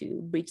solutions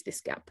to bridge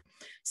this gap?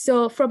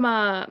 So from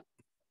a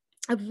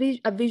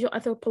visual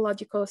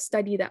anthropological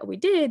study that we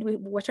did, we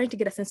were trying to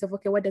get a sense of,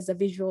 okay, what does the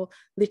visual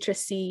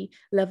literacy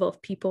level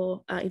of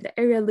people in the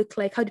area look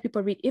like? How do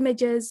people read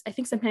images? I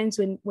think sometimes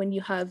when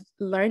you have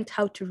learned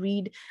how to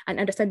read and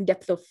understand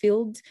depth of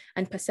field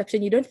and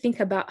perception, you don't think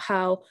about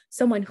how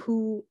someone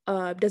who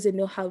doesn't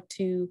know how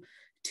to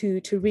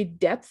read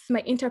depth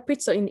might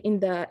interpret. So in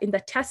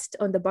the test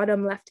on the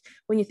bottom left,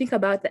 when you think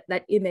about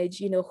that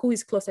image, who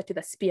is closer to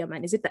the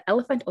spearman? Is it the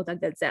elephant or the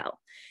gazelle?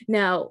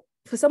 Now,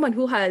 for someone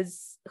who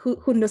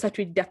knows how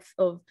to read depth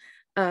of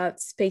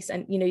space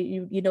and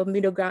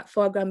middle ground,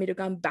 foreground, middle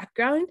ground,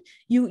 background,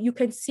 you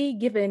can see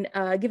given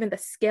the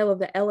scale of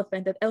the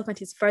elephant, that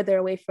elephant is further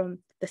away from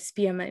the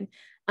spearman.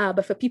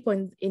 But for people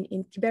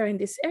in Kibera in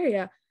this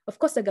area, of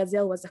course the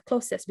gazelle was the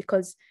closest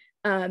because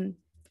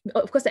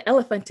of course the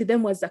elephant to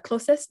them was the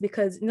closest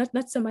because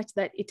not so much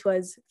that it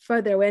was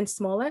further away and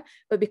smaller,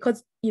 but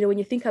because when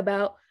you think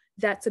about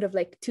that sort of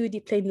like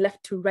 2D plane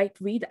left to right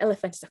read, the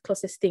elephant is the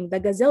closest thing.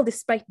 The gazelle,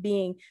 despite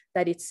being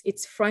that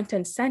it's front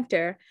and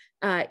center,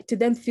 to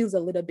them feels a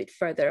little bit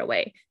further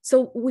away.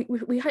 So we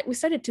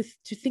started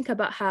to think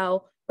about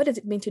what does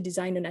it mean to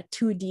design on a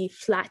 2D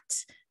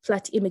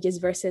flat images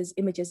versus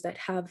images that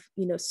have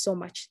so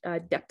much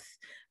depth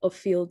of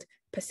field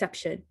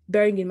perception,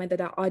 bearing in mind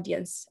that our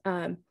audience,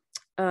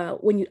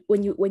 when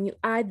you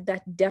add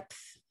that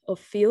depth of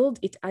field,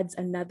 it adds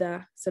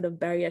another sort of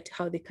barrier to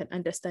how they can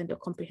understand or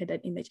comprehend an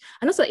image.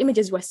 And also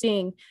images we're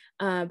seeing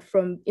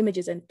from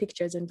images and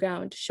pictures on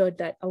ground showed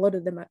that a lot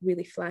of them are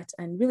really flat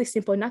and really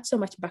simple, not so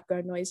much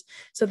background noise.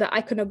 So the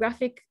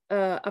iconographic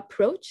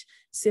approach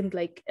seemed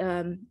like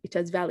it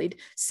was valid.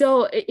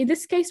 So in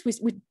this case,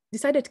 we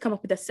decided to come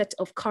up with a set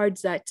of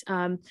cards that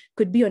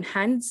could be on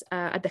hands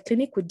at the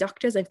clinic with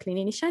doctors and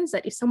clinicians,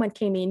 that if someone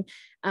came in,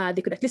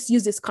 they could at least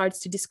use these cards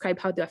to describe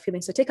how they are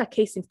feeling. So take a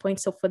case in point.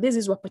 So for this,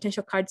 these were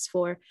potential cards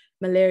for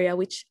malaria,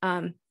 which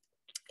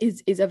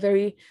is a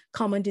very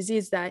common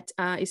disease that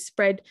is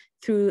spread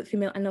through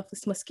female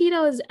Anopheles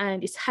mosquitoes,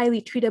 and it's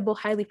highly treatable,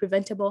 highly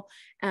preventable.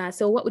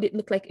 So what would it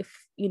look like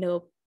if,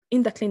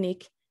 in the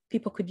clinic,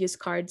 people could use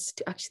cards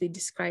to actually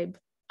describe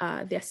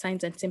their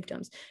signs and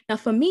symptoms? Now,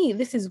 for me,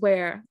 this is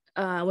where,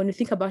 when we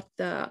think about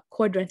the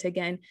quadrant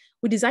again,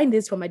 we designed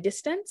this from a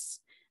distance,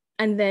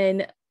 and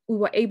then we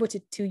were able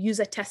to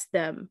user test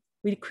them.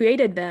 We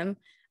created them,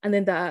 and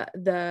then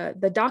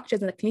the doctors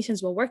and the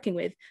clinicians we're working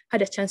with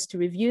had a chance to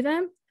review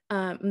them,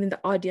 and then the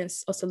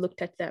audience also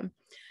looked at them.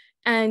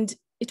 And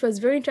it was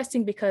very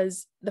interesting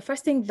because the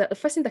first thing the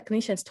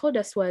clinicians told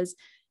us was,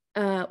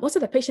 most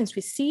of the patients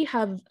we see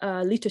have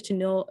little to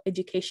no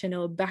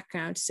educational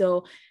background.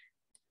 So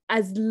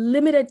as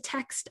limited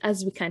text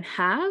as we can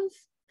have,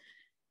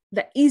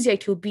 the easier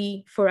it will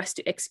be for us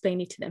to explain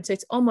it to them. So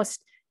it's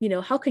almost,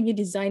 how can you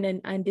design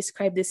and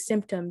describe these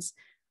symptoms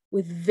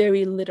with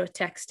very little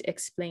text to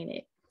explain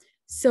it?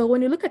 So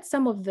when you look at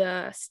some of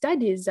the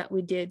studies that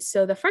we did,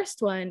 so the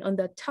first one on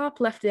the top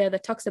left there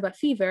that talks about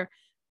fever,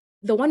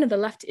 the one on the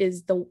left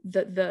is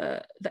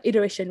the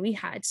iteration we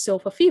had. So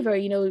for fever,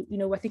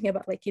 we're thinking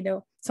about like,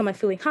 someone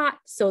feeling hot.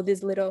 So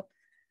there's little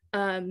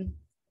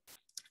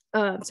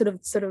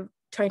sort of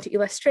trying to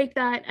illustrate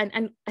that.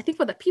 And I think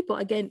for the people,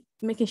 again,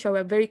 making sure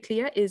we're very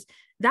clear is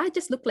that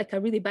just looked like a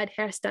really bad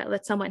hairstyle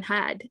that someone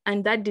had.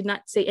 And that did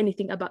not say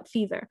anything about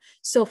fever.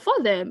 So for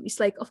them, it's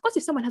like, of course,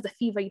 if someone has a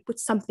fever, you put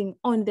something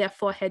on their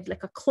forehead,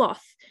 like a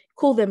cloth,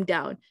 cool them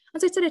down.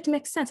 And so it started to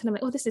make sense. And I'm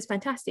like, oh, this is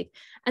fantastic.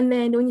 And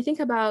then when you think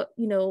about,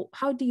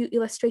 how do you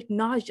illustrate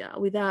nausea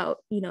without,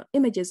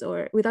 images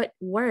or without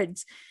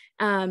words?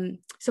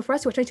 So for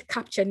us, we're trying to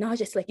capture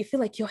nausea. It's like you feel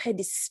like your head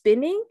is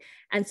spinning.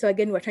 And so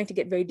again, we're trying to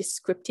get very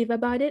descriptive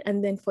about it.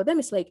 And then for them,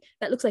 it's like,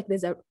 that looks like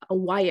there's a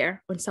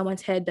wire on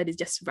someone's head that is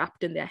just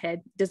wrapped in their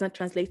head, does not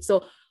translate.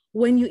 So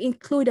when you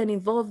include and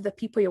involve the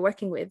people you're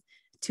working with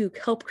to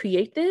help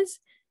create this,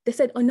 they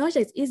said, oh,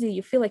 nausea is easy.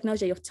 You feel like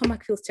nausea, your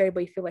stomach feels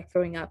terrible, you feel like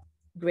throwing up.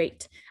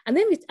 great. And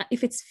then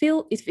if it's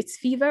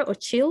fever or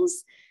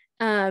chills,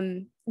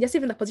 just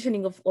even the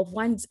positioning of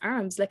one's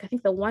arms, like I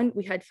think the one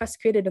we had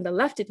first created on the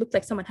left, it looked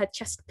like someone had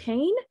chest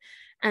pain.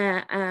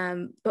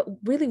 But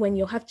really when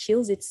you have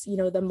chills, it's,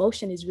 the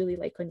motion is really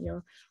like on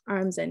your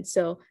arms. And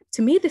so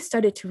to me, this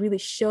started to really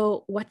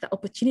show what the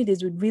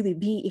opportunities would really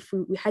be if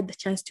we had the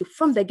chance to,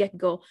 from the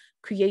get-go,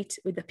 create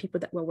with the people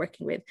that we're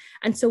working with.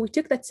 And so we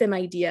took that same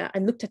idea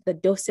and looked at the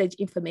dosage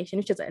information,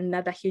 which is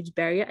another huge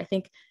barrier. I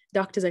think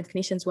doctors and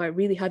clinicians were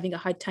really having a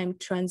hard time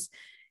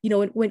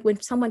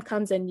when someone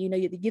comes and,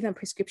 you give them a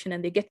prescription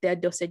and they get their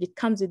dosage, it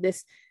comes with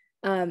this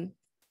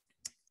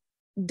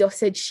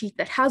dosage sheet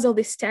that has all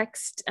this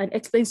text and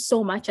explains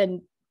so much,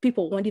 and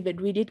people won't even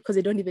read it because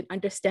they don't even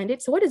understand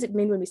it. So what does it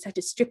mean when we start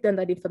to strip down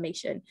that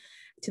information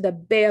to the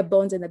bare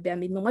bones and the bare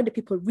minimum? What do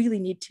people really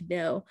need to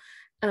know?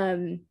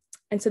 And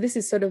so these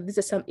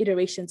are some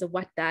iterations of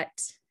what that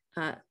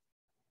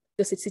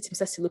dosage system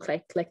starts to look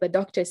like. Like the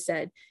doctor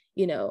said,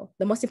 the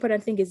most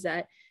important thing is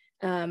that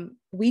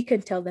we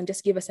can tell them,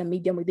 just give us a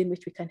medium within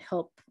which we can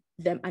help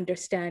them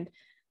understand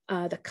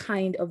the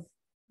kind of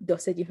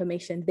dosage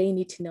information they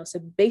need to know. So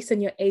based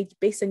on your age,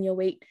 based on your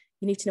weight,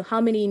 you need to know how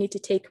many you need to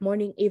take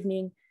morning,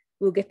 evening.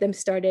 We'll get them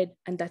started,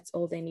 and that's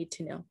all they need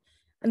to know.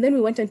 And then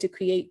we went on to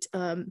create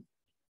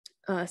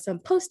some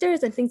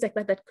posters and things like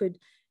that that could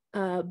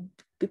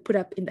be put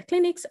up in the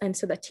clinics. And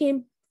so the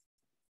team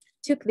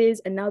took these,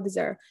 and now these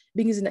are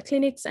being used in the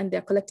clinics, and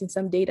they're collecting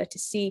some data to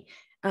see.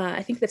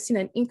 I think they've seen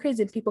an increase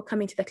in people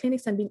coming to the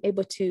clinics and being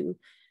able to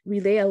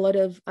relay a lot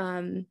of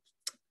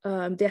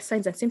their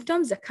signs and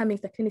symptoms. They're coming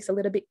to the clinics a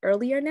little bit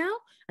earlier now,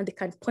 and they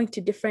can point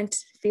to different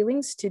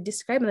feelings to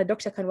describe, and the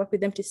doctor can work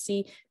with them to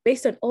see,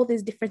 based on all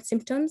these different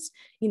symptoms,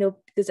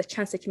 there's a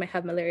chance that you might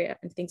have malaria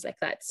and things like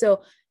that.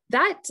 So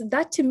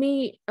that to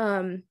me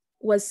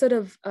was sort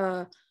of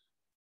a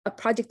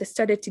project that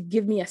started to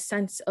give me a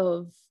sense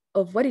of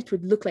what it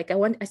would look like.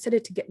 I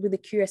started to get really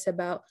curious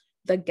about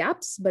the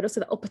gaps, but also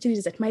the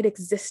opportunities that might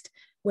exist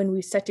when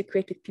we start to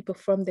create with people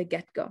from the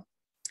get-go.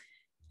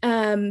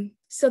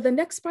 So the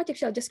next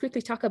project I'll just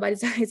quickly talk about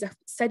is a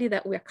study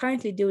that we're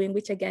currently doing,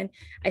 which again,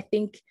 I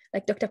think,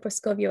 like Dr.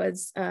 Proskovia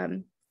was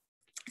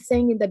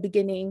saying in the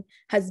beginning,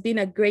 has been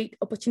a great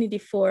opportunity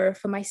for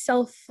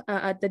myself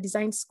at the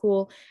design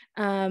school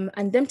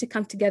and them to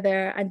come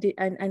together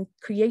and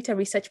create a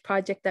research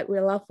project that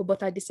will allow for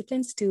both our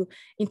disciplines to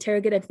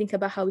interrogate and think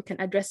about how we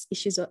can address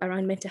issues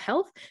around mental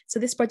health. So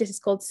this project is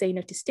called Say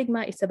No to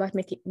Stigma. It's about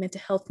making mental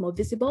health more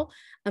visible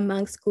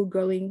among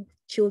school-going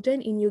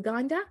children in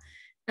Uganda.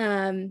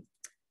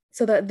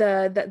 So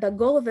the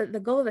goal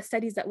of the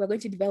study is that we're going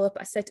to develop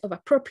a set of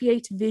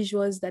appropriate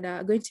visuals that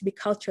are going to be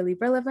culturally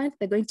relevant.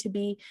 They're going to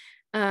be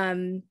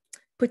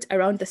put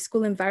around the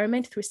school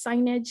environment through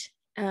signage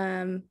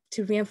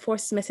to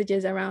reinforce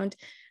messages around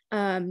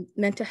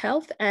mental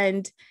health.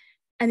 And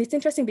it's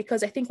interesting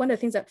because I think one of the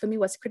things that for me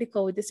was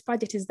critical with this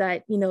project is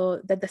that,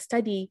 that the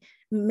study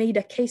made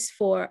a case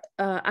for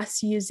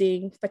us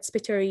using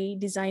participatory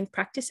design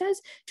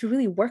practices to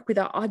really work with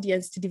our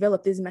audience to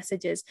develop these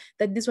messages,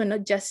 that these were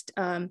not just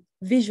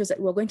visuals that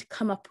we were going to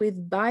come up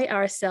with by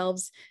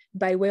ourselves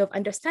by way of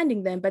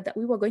understanding them, but that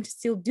we were going to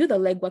still do the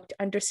legwork to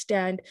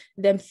understand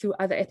them through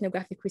other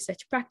ethnographic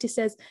research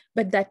practices,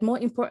 but that more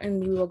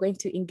importantly, we were going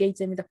to engage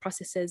them in the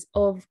processes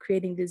of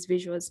creating these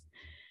visuals.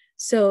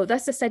 So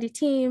that's the study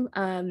team,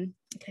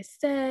 like I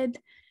said.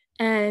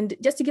 And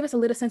just to give us a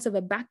little sense of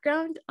a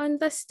background on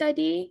the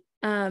study,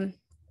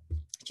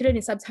 children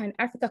in sub-Saharan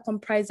Africa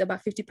comprise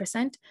about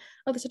 50%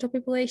 of the total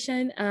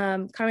population.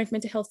 Current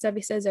mental health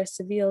services are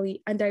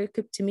severely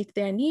under-equipped to meet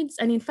their needs.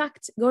 And in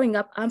fact, growing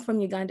up, I'm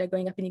from Uganda,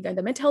 growing up in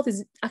Uganda, mental health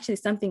is actually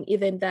something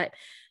even that,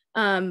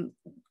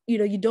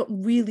 you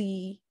don't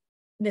really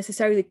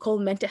necessarily call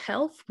mental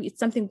health. It's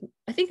something,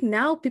 I think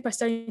now people are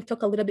starting to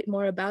talk a little bit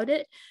more about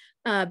it.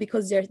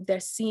 Because they're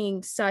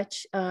seeing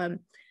such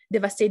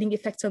devastating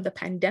effects of the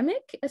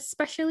pandemic,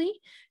 especially,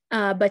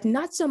 but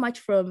not so much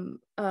from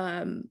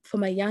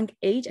a young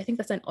age. I think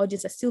that's an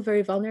audience that's still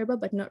very vulnerable,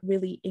 but not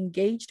really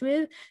engaged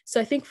with. So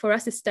I think for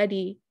us, the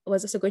study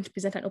was also going to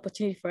present an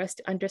opportunity for us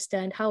to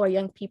understand how are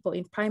young people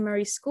in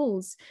primary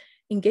schools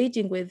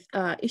engaging with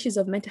issues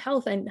of mental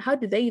health, and how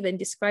do they even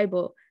describe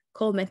or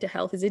call mental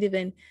health? Is it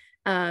even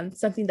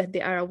something that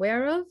they are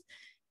aware of?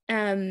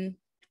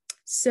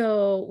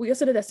 So we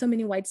also know there's so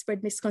many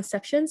widespread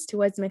misconceptions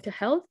towards mental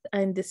health,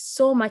 and there's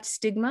so much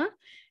stigma.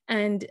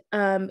 And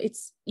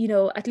it's,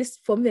 at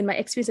least for me, in my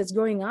experience as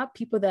growing up,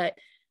 people that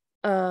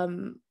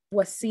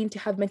was seen to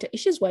have mental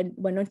issues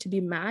were known to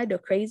be mad or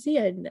crazy,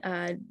 and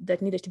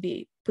that needed to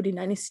be put in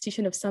an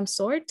institution of some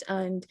sort.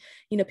 And,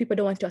 people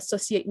don't want to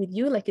associate with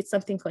you like it's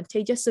something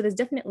contagious. So there's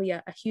definitely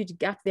a huge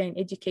gap there in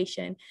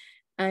education.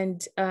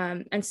 And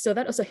so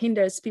that also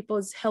hinders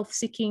people's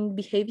health-seeking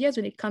behaviors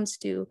when it comes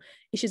to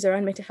issues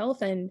around mental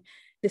health. And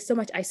there's so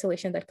much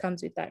isolation that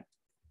comes with that.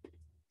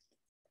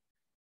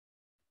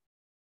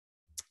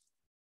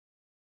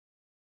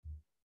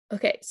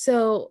 Okay,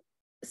 so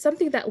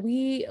something that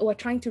we were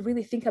trying to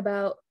really think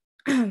about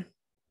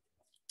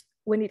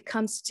when it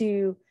comes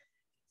to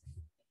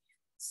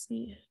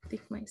see, I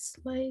think my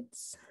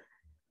slides.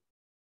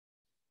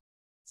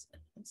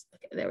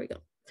 Okay, there we go.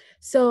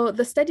 So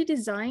the study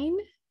design,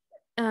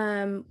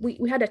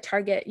 we had a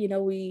target, you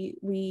know, we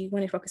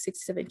wanted to focus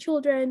 67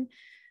 children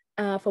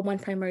from one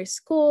primary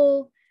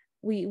school.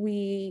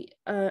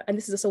 And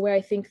this is also where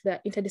I think the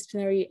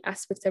interdisciplinary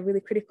aspects are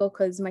really critical,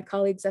 because my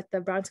colleagues at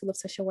the Brown School of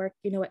Social Work,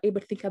 you know, were able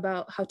to think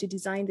about how to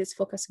design these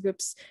focus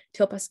groups to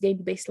help us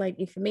gain baseline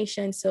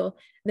information. So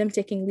them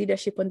taking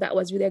leadership on that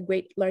was really a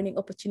great learning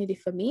opportunity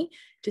for me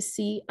to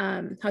see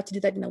how to do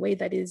that in a way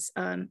that is,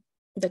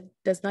 that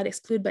does not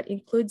exclude, but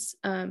includes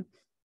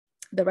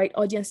the right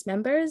audience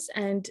members.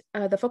 And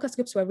the focus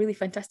groups were really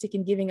fantastic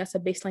in giving us a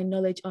baseline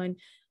knowledge on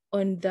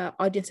the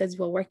audiences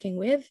we're working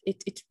with.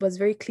 It was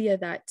very clear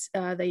that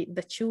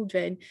the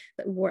children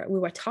that we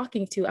were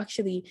talking to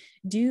actually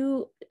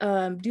do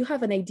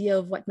have an idea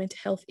of what mental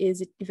health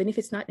is, even if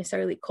it's not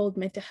necessarily called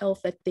mental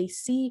health, that they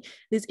see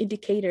these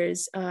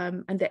indicators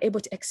and they're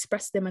able to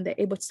express them, and they're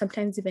able to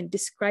sometimes even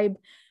describe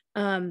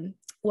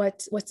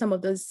what some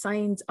of those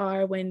signs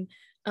are when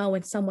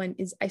someone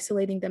is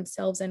isolating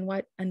themselves, and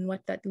what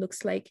that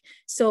looks like.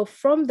 So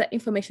from the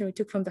information we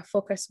took from the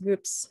focus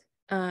groups,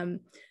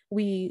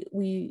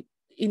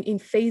 in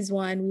phase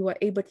one, we were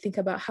able to think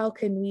about how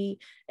can we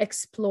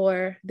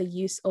explore the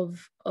use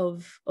of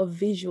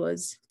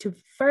visuals to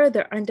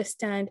further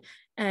understand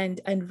and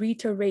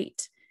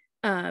reiterate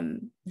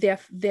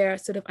their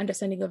sort of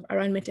understanding of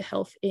around mental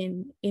health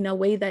in a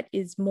way that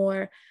is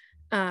more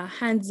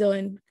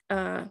hands-on,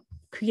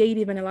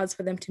 creative, and allows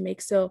for them to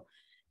make. So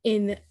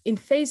in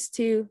phase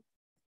two,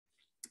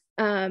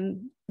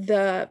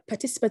 the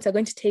participants are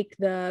going to take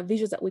the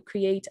visuals that we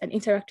create and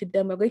interact with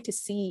them. We're going to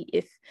see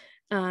if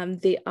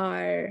they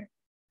are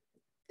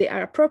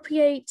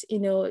appropriate.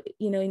 We'll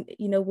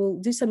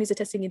do some user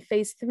testing in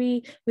phase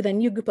three with a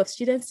new group of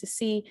students to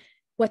see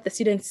what the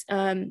students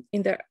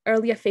in their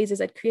earlier phases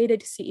had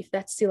created, to see if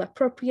that's still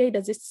appropriate,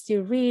 does it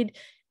still read,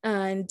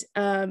 and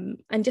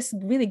just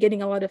really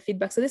getting a lot of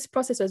feedback. So this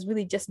process was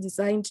really just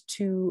designed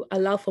to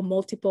allow for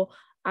multiple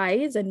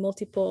eyes and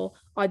multiple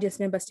audience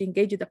members to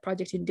engage with the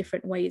project in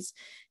different ways.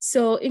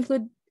 So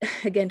include,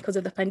 again, because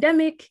of the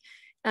pandemic,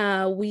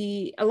 a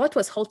lot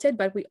was halted,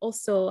 but we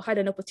also had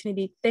an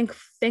opportunity,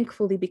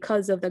 thankfully,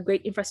 because of the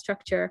great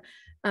infrastructure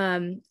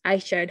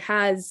iShared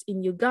has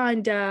in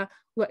Uganda.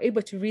 We're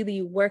able to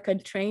really work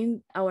and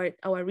train our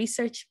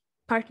research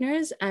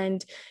partners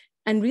and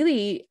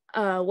really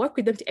work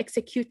with them to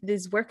execute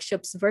these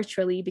workshops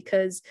virtually,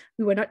 because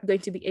we were not going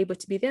to be able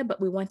to be there,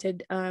 but we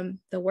wanted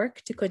the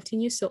work to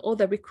continue. So all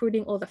the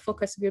recruiting, all the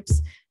focus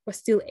groups were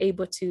still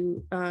able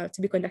to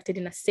be conducted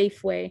in a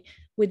safe way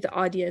with the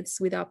audience,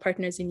 with our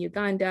partners in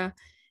Uganda.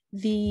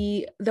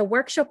 The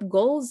workshop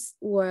goals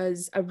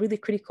was a really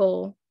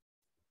critical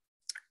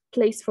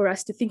place for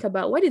us to think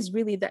about what is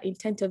really the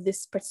intent of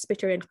this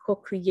participatory and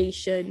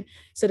co-creation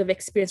sort of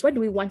experience. What do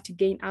we want to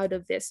gain out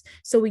of this?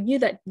 So we knew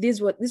that this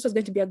was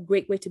going to be a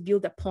great way to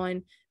build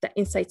upon the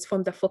insights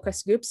from the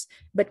focus groups,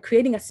 but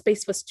creating a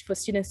space for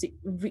students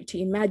to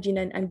imagine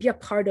and be a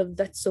part of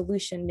that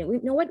solution.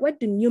 What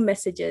do new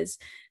messages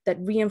that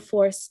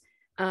reinforce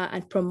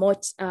and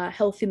promote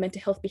healthy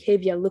mental health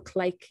behavior look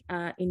like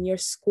in your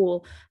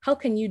school? How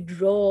can you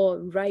draw,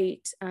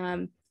 write,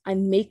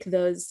 and make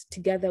those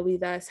together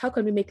with us? How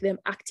can we make them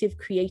active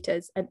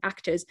creators and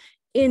actors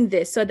in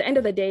this? So at the end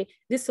of the day,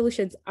 these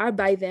solutions are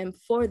by them,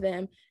 for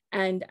them,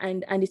 and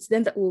it's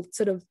them that will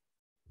sort of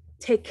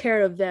take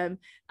care of them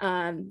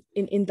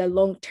in the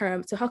long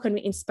term. So how can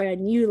we inspire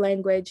new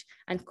language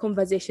and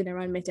conversation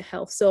around mental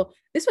health? So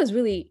this was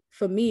really,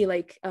 for me,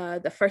 like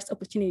the first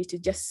opportunity to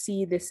just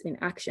see this in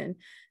action.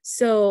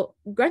 So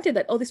granted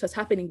that all this was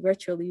happening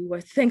virtually, we were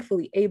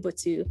thankfully able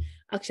to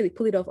actually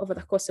pull it off over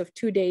the course of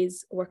 2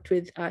 days, worked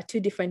with 2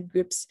 different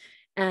groups,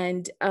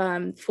 and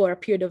for a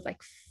period of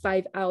like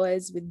 5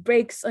 hours with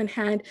breaks on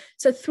hand.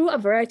 So through a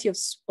variety of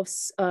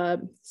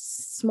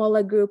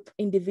smaller group,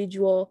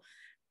 individual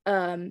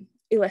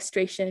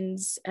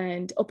illustrations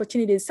and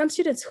opportunities, some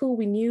students who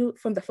we knew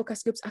from the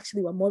focus groups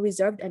actually were more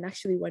reserved and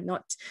actually were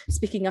not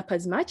speaking up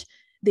as much,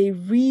 they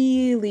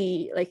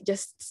really like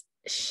just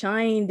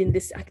shined in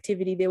this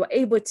activity. They were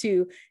able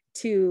to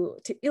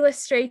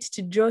illustrate,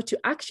 to draw, to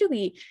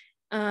actually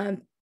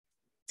to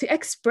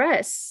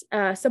express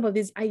some of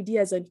these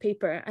ideas on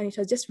paper, and it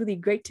was just really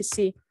great to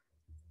see.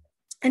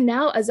 And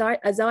now as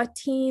our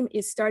team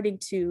is starting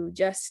to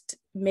just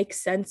make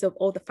sense of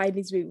all the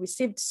findings, we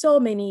received so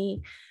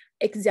many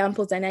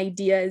examples and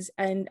ideas,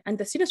 and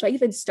the students were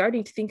even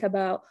starting to think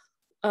about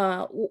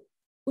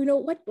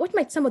what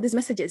might some of these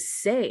messages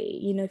say,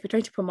 if you're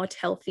trying to promote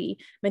healthy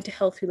mental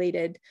health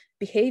related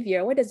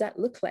behavior, what does that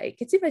look like?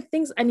 It's even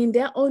things, and in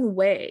their own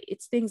way,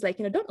 it's things like,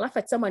 don't laugh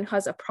at someone who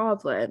has a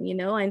problem,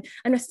 and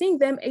we're seeing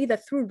them either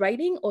through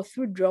writing or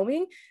through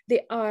drawing,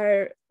 they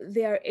are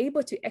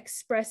able to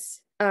express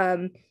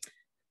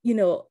you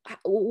know,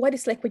 what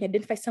it's like when you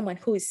identify someone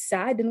who is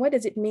sad, and what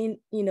does it mean,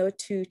 you know,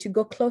 to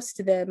go close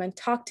to them and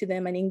talk to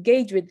them and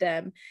engage with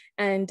them,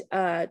 and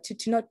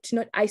to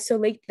not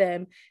isolate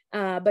them.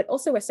 But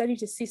also we're starting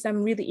to see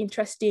some really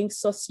interesting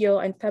socio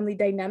and family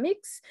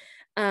dynamics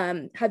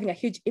having a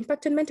huge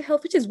impact on mental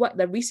health, which is what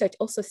the research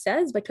also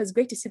says. But it was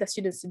great to see the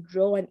students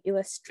draw and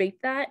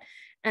illustrate that,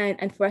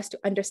 and for us to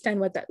understand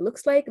what that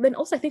looks like. Then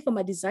also, I think from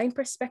a design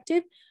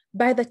perspective,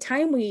 by the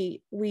time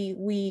we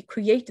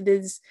create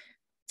this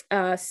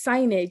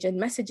signage and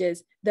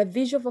messages, the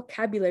visual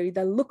vocabulary,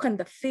 the look and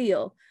the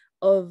feel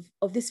of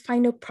this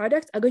final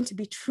product are going to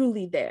be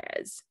truly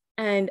theirs.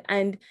 And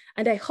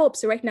I hope,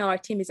 so right now our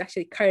team is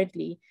actually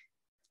currently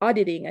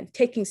auditing and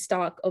taking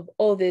stock of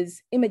all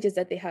these images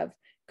that they have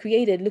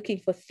created, looking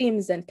for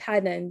themes and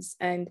patterns.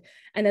 And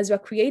as we're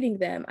creating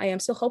them, I am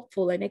so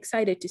hopeful and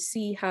excited to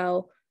see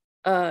how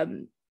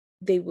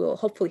they will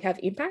hopefully have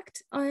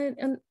impact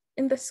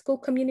in the school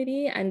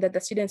community, and that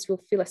the students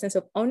will feel a sense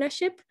of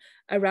ownership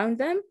around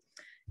them.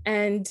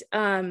 And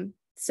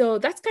so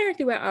that's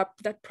currently where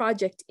that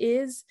project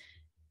is.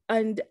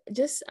 And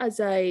just as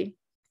I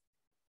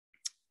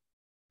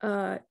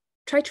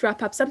try to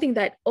wrap up, something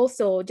that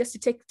also just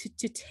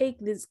to take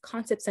these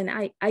concepts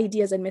and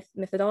ideas and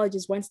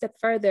methodologies one step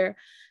further,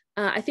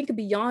 I think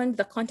beyond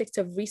the context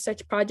of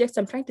research projects,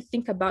 I'm trying to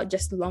think about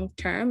just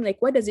long-term,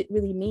 like what does it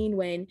really mean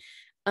when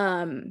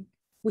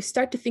we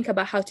start to think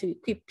about how to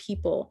equip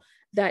people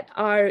that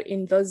are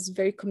in those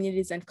very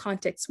communities and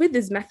contexts with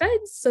these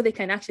methods so they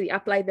can actually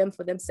apply them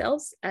for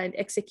themselves and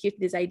execute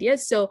these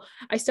ideas. So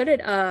I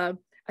started a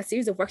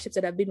series of workshops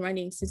that I've been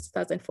running since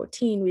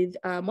 2014 with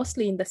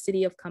mostly in the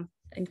city of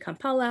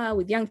Kampala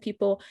with young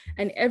people.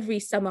 And every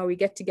summer we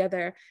get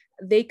together,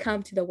 they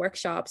come to the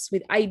workshops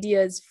with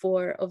ideas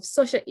of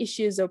social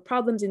issues or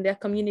problems in their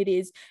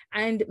communities.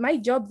 And my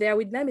job there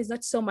with them is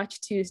not so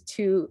much to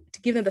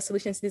give them the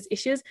solutions to these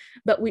issues,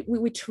 but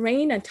we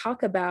train and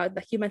talk about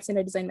the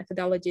human-centered design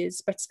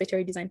methodologies,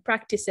 participatory design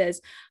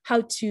practices,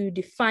 how to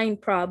define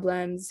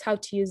problems, how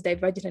to use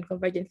divergent and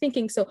convergent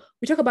thinking. So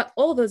we talk about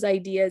all those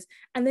ideas,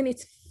 and then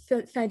it's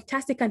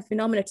fantastic and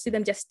phenomenal to see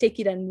them just take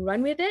it and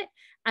run with it.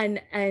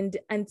 And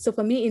so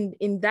for me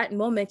in that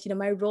moment, you know,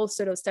 my role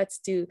sort of starts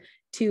to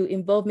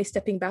involve me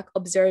stepping back,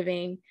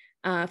 observing,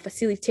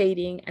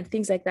 facilitating, and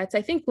things like that. So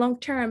I think long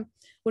term,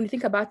 when we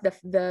think about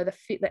the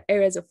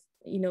areas of,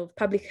 you know,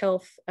 public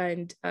health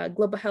and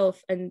global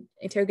health and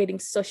interrogating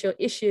social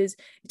issues,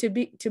 to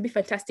be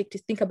fantastic to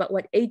think about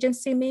what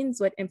agency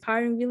means, what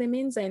empowering really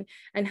means, and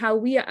how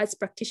we as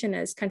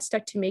practitioners can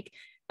start to make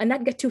and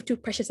not get too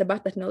precious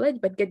about that knowledge,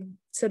 but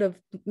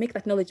make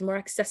that knowledge more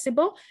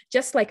accessible.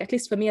 Just like, at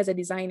least for me as a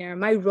designer,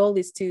 my role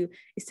is to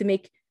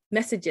make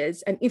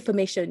messages and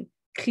information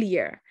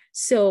clear.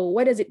 So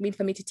what does it mean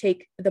for me to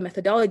take the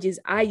methodologies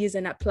I use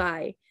and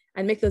apply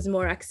and make those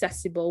more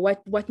accessible?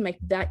 What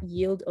might that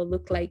yield or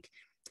look like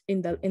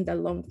in the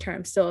long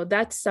term? So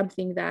that's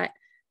something that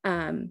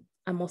I'm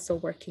also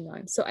working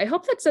on. So I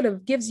hope that sort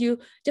of gives you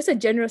just a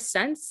general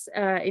sense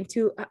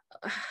into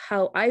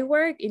how I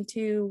work,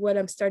 into what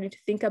I'm starting to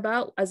think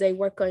about as I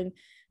work on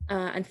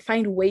and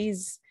find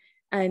ways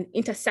and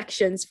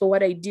intersections for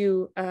what I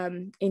do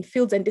in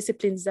fields and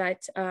disciplines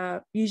that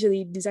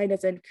usually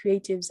designers and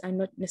creatives are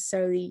not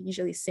necessarily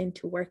usually seen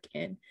to work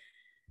in.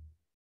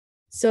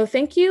 So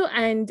thank you,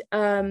 and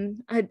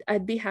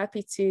I'd be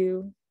happy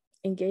to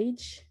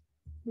engage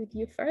with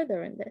you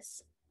further in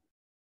this.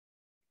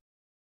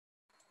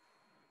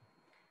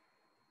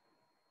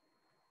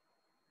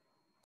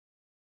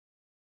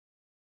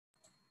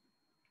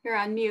 You're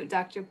on mute,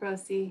 Dr.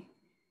 Prosi.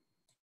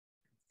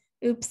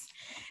 Oops.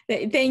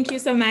 Thank you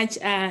so much,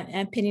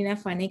 Penina,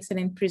 for an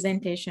excellent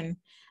presentation.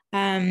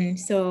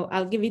 So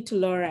I'll give it to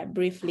Laura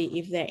briefly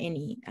if there are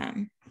any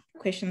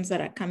questions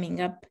that are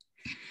coming up.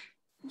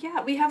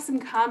 Yeah, we have some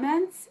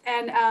comments,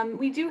 and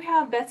we do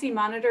have Betsy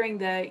monitoring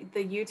the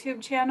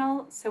YouTube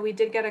channel. So we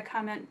did get a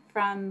comment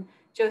from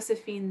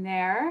Josephine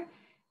there.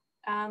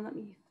 Let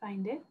me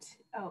find it.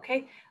 Oh,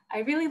 okay. I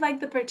really like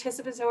the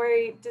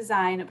participatory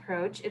design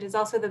approach. It is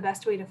also the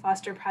best way to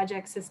foster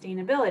project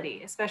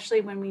sustainability, especially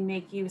when we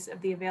make use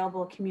of the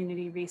available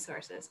community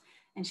resources.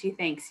 And she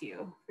thanks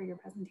you for your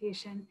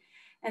presentation.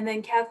 And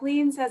then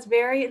Kathleen says,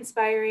 very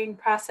inspiring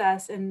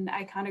process in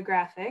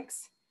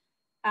iconographics.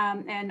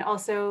 And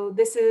also,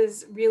 this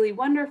is really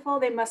wonderful.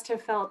 They must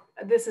have felt,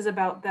 this is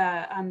about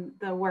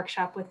the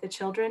workshop with the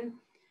children.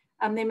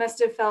 They must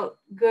have felt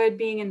good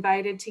being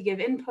invited to give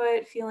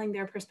input, feeling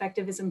their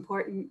perspective is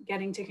important,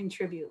 getting to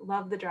contribute.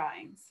 Love the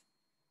drawings.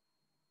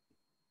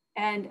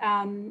 And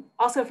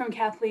also from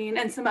Kathleen,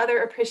 and some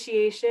other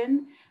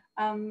appreciation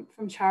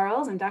from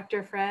Charles and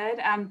Dr. Fred,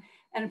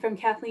 and from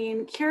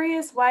Kathleen,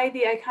 curious why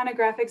the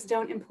iconographics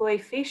don't employ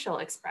facial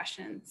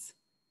expressions.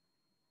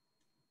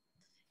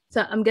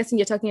 So I'm guessing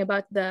you're talking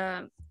about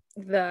the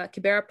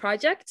Kibera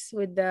project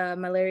with the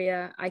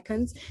malaria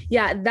icons.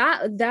 Yeah,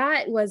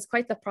 that was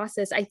quite the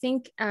process. I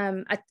think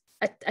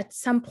at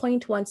some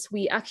point, once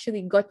we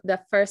actually got the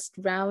first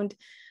round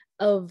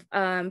of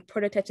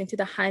prototypes into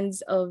the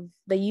hands of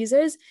the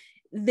users,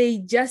 they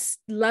just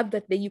love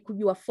that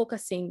you are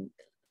focusing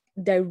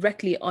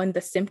directly on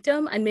the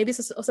symptom, and maybe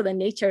it's also the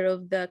nature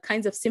of the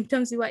kinds of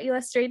symptoms you are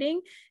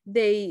illustrating.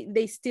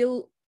 They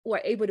still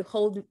were able to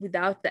hold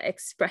without the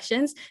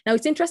expressions. Now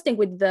it's interesting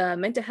with the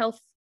mental health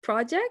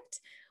project,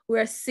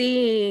 we're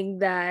seeing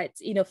that,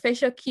 you know,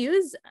 facial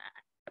cues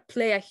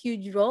play a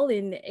huge role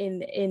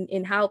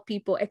in how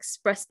people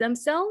express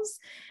themselves.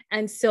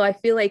 And so I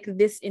feel like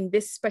in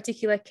this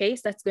particular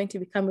case, that's going to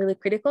become really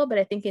critical. But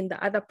I think in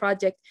the other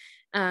project,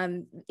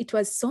 it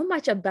was so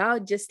much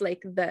about just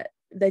like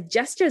the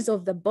gestures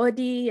of the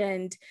body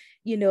and,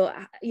 you know,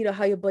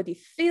 how your body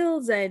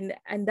feels. And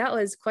that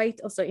was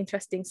quite also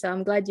interesting. So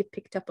I'm glad you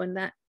picked up on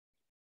that.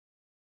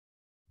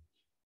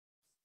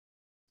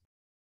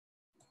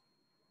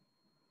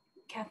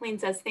 Kathleen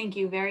says, thank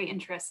you, very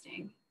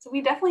interesting. So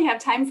we definitely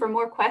have time for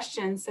more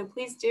questions, so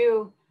please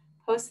do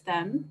post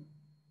them.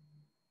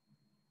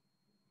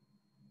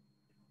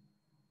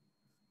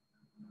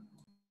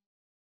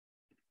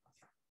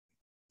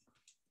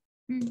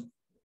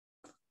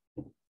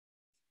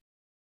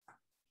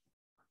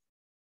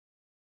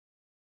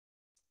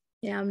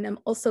 Yeah, I'm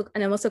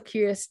also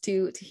curious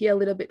to hear a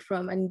little bit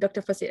from, and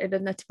Dr. Fossey, I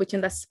don't know to put you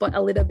on the spot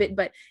a little bit,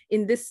 but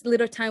in this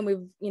little time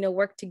we've, you know,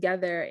 worked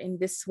together in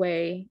this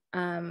way,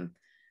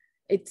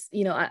 it's,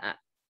 you know,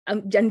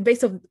 and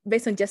based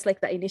on just like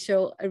the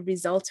initial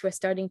results we're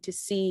starting to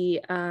see,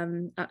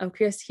 I'm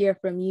curious to hear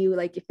from you,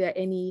 like if there are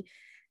any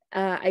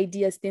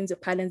ideas, themes, or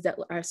patterns that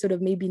are sort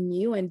of maybe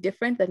new and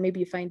different that maybe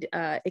you find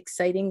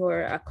exciting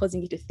or are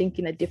causing you to think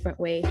in a different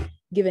way,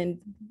 given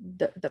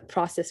the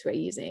process we're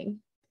using.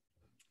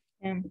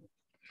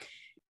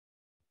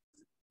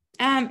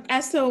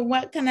 So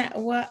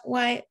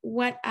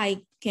what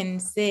I can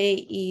say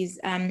is,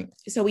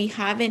 so we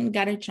haven't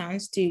got a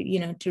chance to, you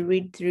know, to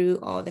read through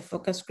all the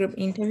focus group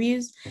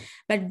interviews,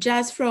 but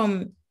just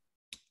from,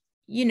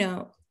 you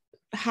know,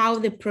 how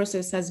the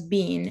process has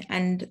been,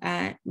 and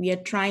we are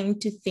trying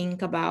to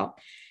think about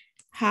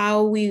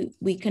how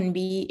we can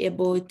be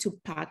able to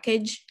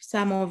package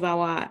some of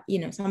our, you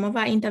know, some of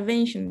our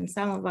interventions,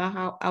 some of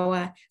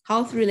our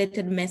health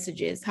related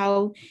messages.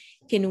 How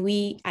can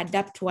we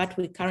adapt what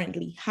we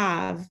currently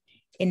have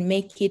and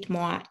make it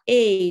more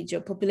age or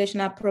population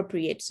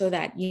appropriate, so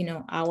that, you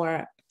know,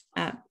 our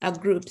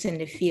groups in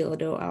the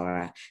field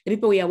or the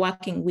people we are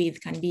working with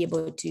can be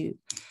able to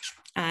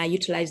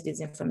utilize this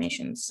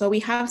information. So we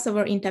have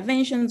several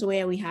interventions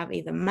where we have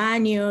either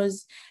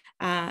manuals,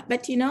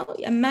 but, you know,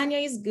 a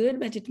manual is good,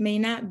 but it may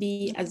not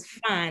be as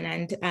fun,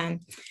 and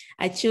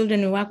our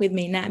children we work with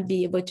may not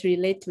be able to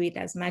relate to it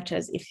as much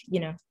as if, you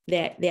know,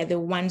 they're the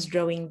ones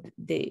drawing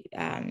the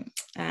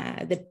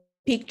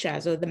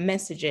pictures or the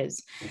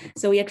messages.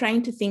 So we are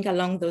trying to think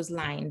along those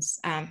lines.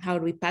 How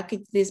do we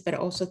package this, but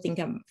also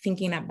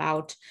thinking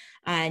about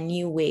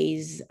new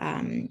ways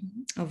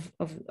of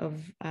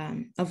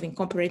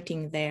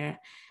incorporating their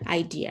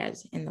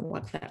ideas in the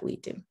work that we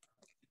do.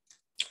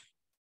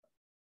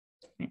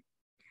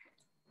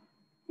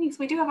 Thanks.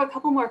 We do have a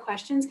couple more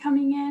questions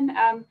coming in.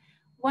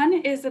 One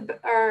is,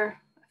 or a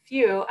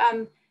few.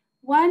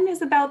 One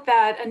is about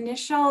that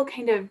initial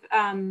kind of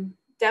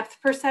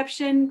depth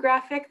perception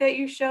graphic that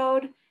you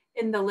showed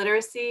in the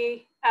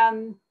literacy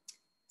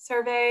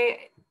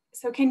survey.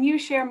 So can you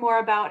share more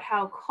about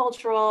how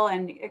cultural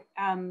and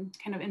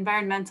kind of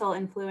environmental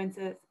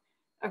influences,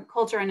 or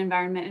culture and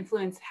environment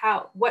influence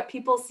what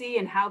people see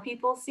and how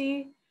people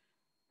see?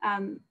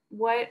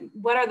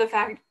 What are the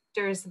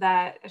factors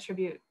that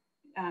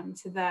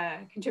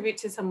contribute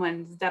to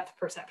someone's depth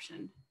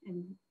perception?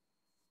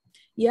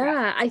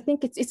 Yeah, I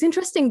think it's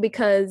interesting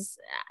because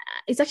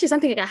it's actually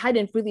something I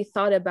hadn't really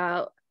thought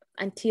about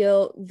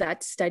until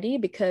that study,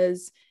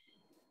 because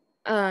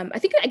I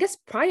guess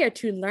prior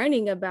to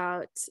learning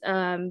about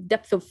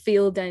depth of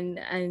field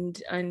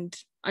and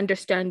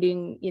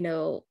understanding, you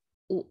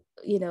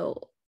know,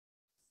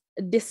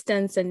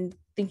 distance and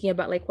thinking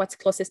about like what's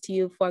closest to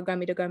you,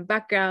 foreground, midground,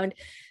 background,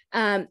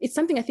 it's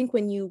something I think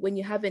when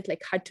you haven't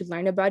like had to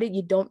learn about it,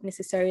 you don't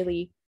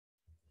necessarily,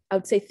 I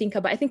would say, think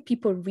about. I think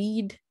people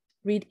read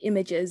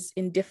images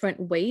in different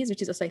ways,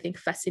 which is also, I think,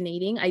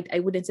 fascinating. I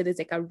wouldn't say there's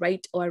like a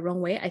right or a wrong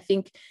way. I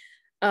think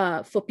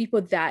for most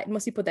people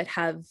that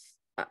have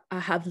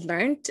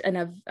learned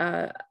and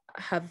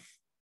have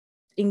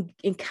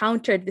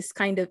encountered this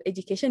kind of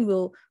education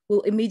will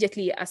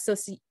immediately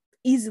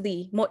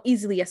more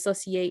easily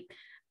associate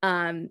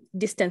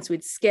distance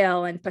with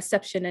scale and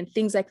perception and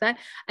things like that.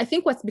 I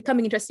think what's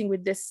becoming interesting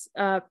with this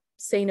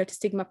Say No to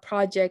Stigma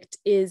project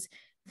is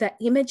the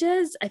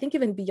images, I think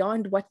even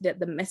beyond what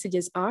the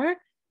messages are,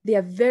 they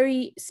are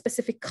very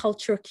specific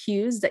cultural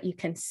cues that you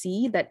can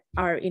see that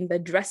are in the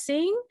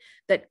dressing,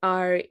 that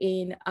are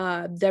in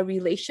the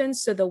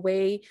relations. So the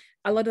way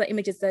a lot of the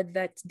images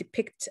that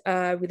depict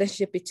a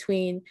relationship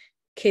between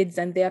kids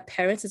and their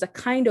parents is a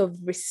kind of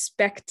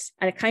respect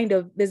and a kind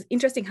of, there's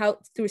interesting how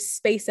through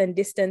space and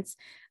distance,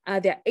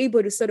 they're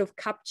able to sort of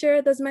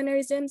capture those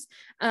mannerisms.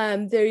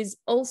 There is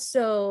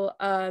also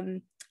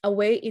a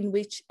way in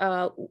which,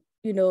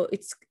 you know,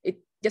 it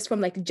just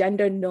from like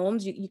gender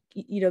norms,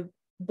 you know,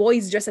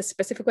 boys dress a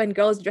specific way and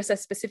girls dress a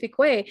specific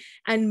way.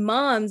 And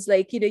moms,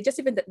 like, you know, just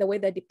even the way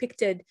they're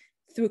depicted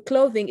through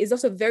clothing is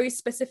also very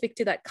specific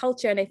to that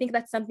culture. And I think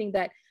that's something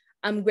that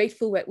I'm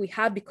grateful that we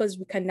have, because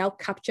we can now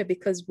capture,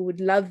 because we would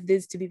love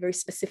this to be very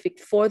specific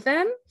for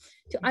them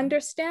to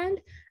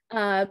understand.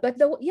 But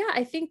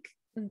I think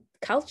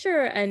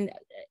culture and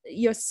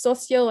your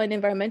socio and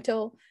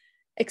environmental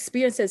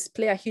experiences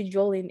play a huge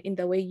role in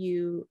the way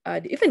you,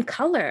 even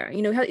color,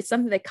 you know, it's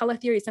something like color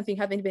theory is something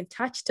you haven't even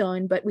touched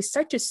on, but we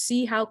start to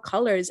see how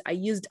colors are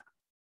used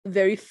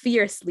very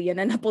fiercely and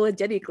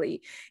unapologetically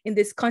in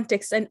this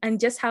context, and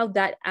just how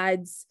that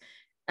adds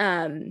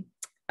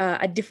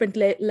a different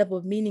level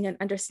of meaning and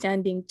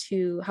understanding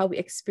to how we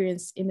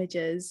experience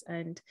images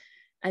and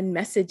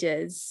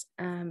messages.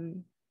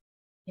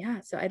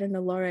 So I don't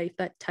know, Laura, if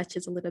that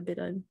touches a little bit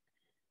on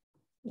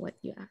what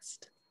you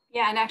asked.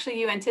 Yeah, and actually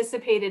you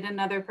anticipated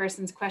another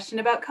person's question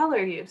about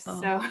color use.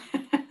 Oh. So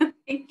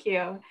thank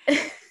you.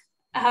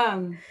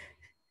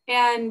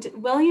 And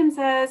William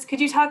says, could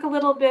you talk a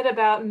little bit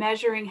about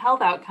measuring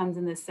health outcomes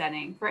in this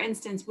setting? For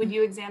instance, would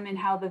you examine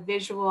how the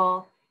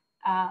visuals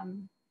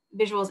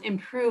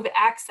improve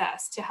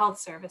access to health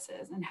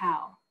services, and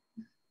how?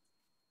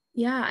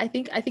 Yeah, I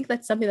think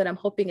that's something that I'm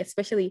hoping,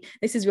 especially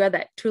this is where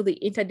that truly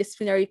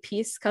interdisciplinary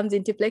piece comes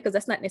into play, because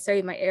that's not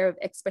necessarily my area of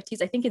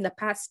expertise. I think in the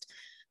past,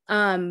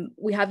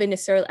 we haven't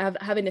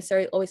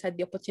necessarily always had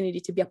the opportunity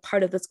to be a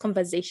part of those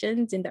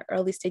conversations in the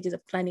early stages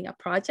of planning a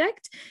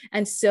project.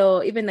 And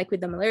so even like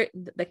with the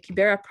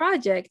Kibera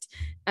project,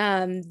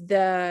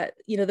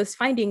 those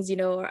findings,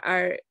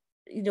 are,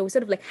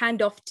 sort of like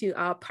hand off to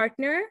our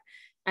partner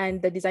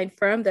and the design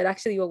firm that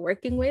actually we're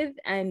working with,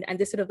 and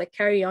they sort of like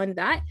carry on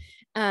that.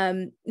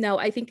 Now,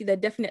 I think they're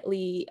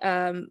definitely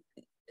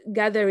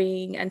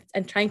gathering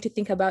and trying to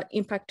think about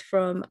impact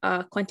from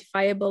a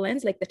quantifiable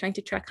lens, like they're trying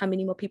to track how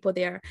many more people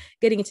they are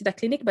getting into the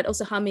clinic, but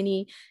also how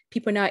many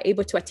people now are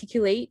able to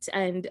articulate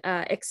and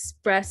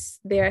express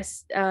their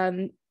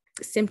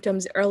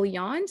symptoms early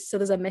on. So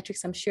those are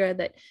metrics I'm sure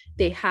that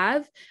they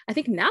have. I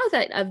think now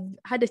that I've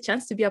had a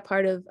chance to be a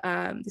part of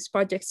this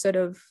project sort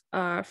of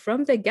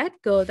from the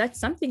get-go, that's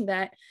something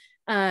that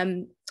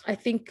I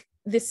think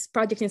this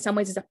project in some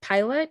ways is a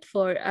pilot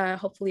for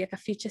hopefully like a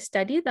future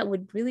study that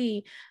would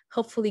really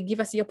hopefully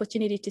give us the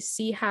opportunity to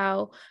see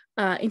how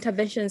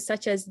interventions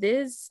such as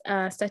this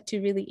start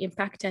to really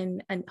impact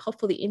and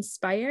hopefully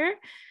inspire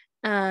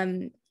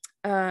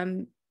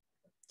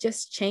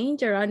just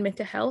change around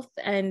mental health,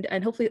 and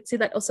hopefully see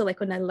that also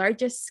like on a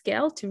larger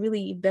scale to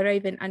really better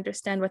even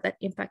understand what that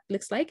impact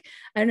looks like.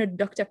 I don't know,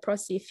 Dr.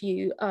 Prosy, if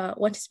you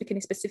want to speak any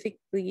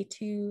specifically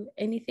to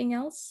anything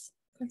else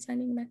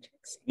concerning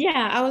metrics.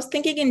 Yeah, I was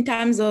thinking in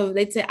terms of,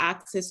 let's say,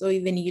 access or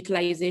even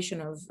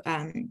utilization of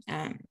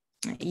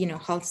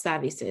health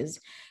services.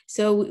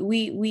 So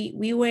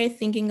we were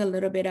thinking a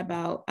little bit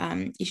about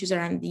issues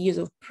around the use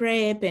of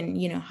PrEP,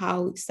 and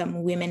how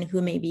some women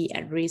who may be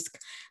at risk,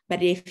 but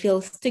they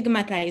feel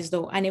stigmatized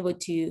or unable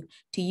to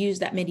use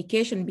that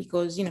medication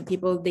because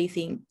people they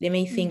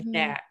may think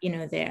that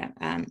they're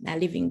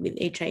living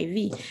with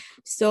HIV.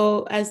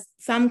 So as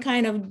some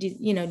kind of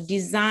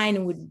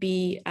design would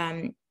be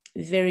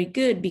very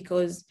good,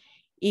 because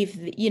if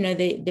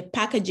the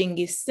packaging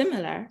is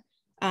similar,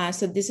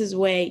 so this is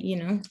where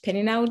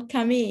Penina would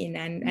come in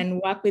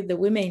and work with the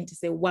women to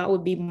say what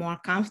would be more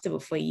comfortable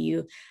for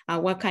you,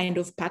 what kind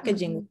of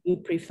packaging would you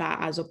prefer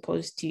as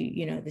opposed to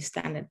the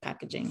standard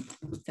packaging.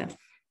 So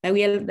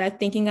we are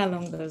thinking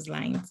along those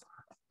lines.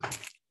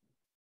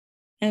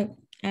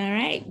 All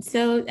right,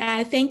 so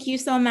thank you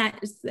so much,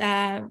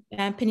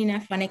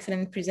 Penina, for an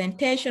excellent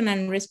presentation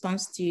and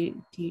response to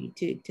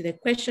the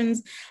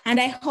questions. And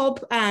I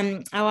hope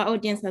our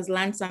audience has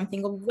learned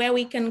something of where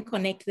we can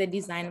connect the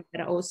design,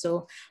 but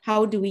also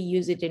how do we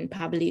use it in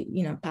public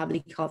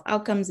health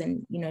outcomes,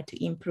 and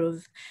to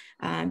improve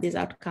these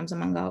outcomes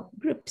among our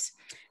groups.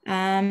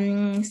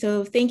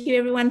 So thank you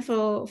everyone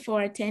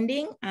for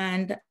attending,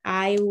 and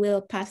I will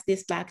pass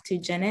this back to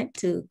Janet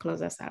to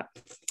close us out.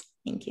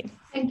 Thank you.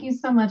 Thank you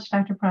so much,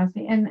 Dr.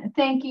 Prosy. And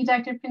thank you,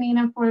 Dr.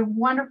 Penina, for a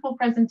wonderful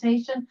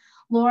presentation.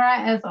 Laura,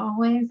 as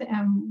always,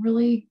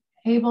 really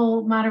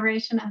able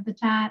moderation of the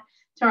chat.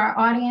 To our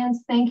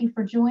audience, thank you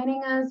for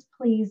joining us.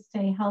 Please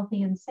stay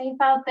healthy and safe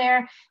out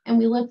there. And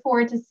we look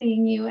forward to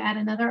seeing you at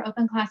another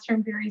Open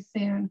Classroom very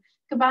soon.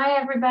 Goodbye,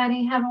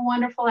 everybody. Have a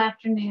wonderful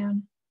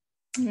afternoon.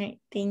 All right.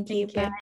 Thank you. Bye.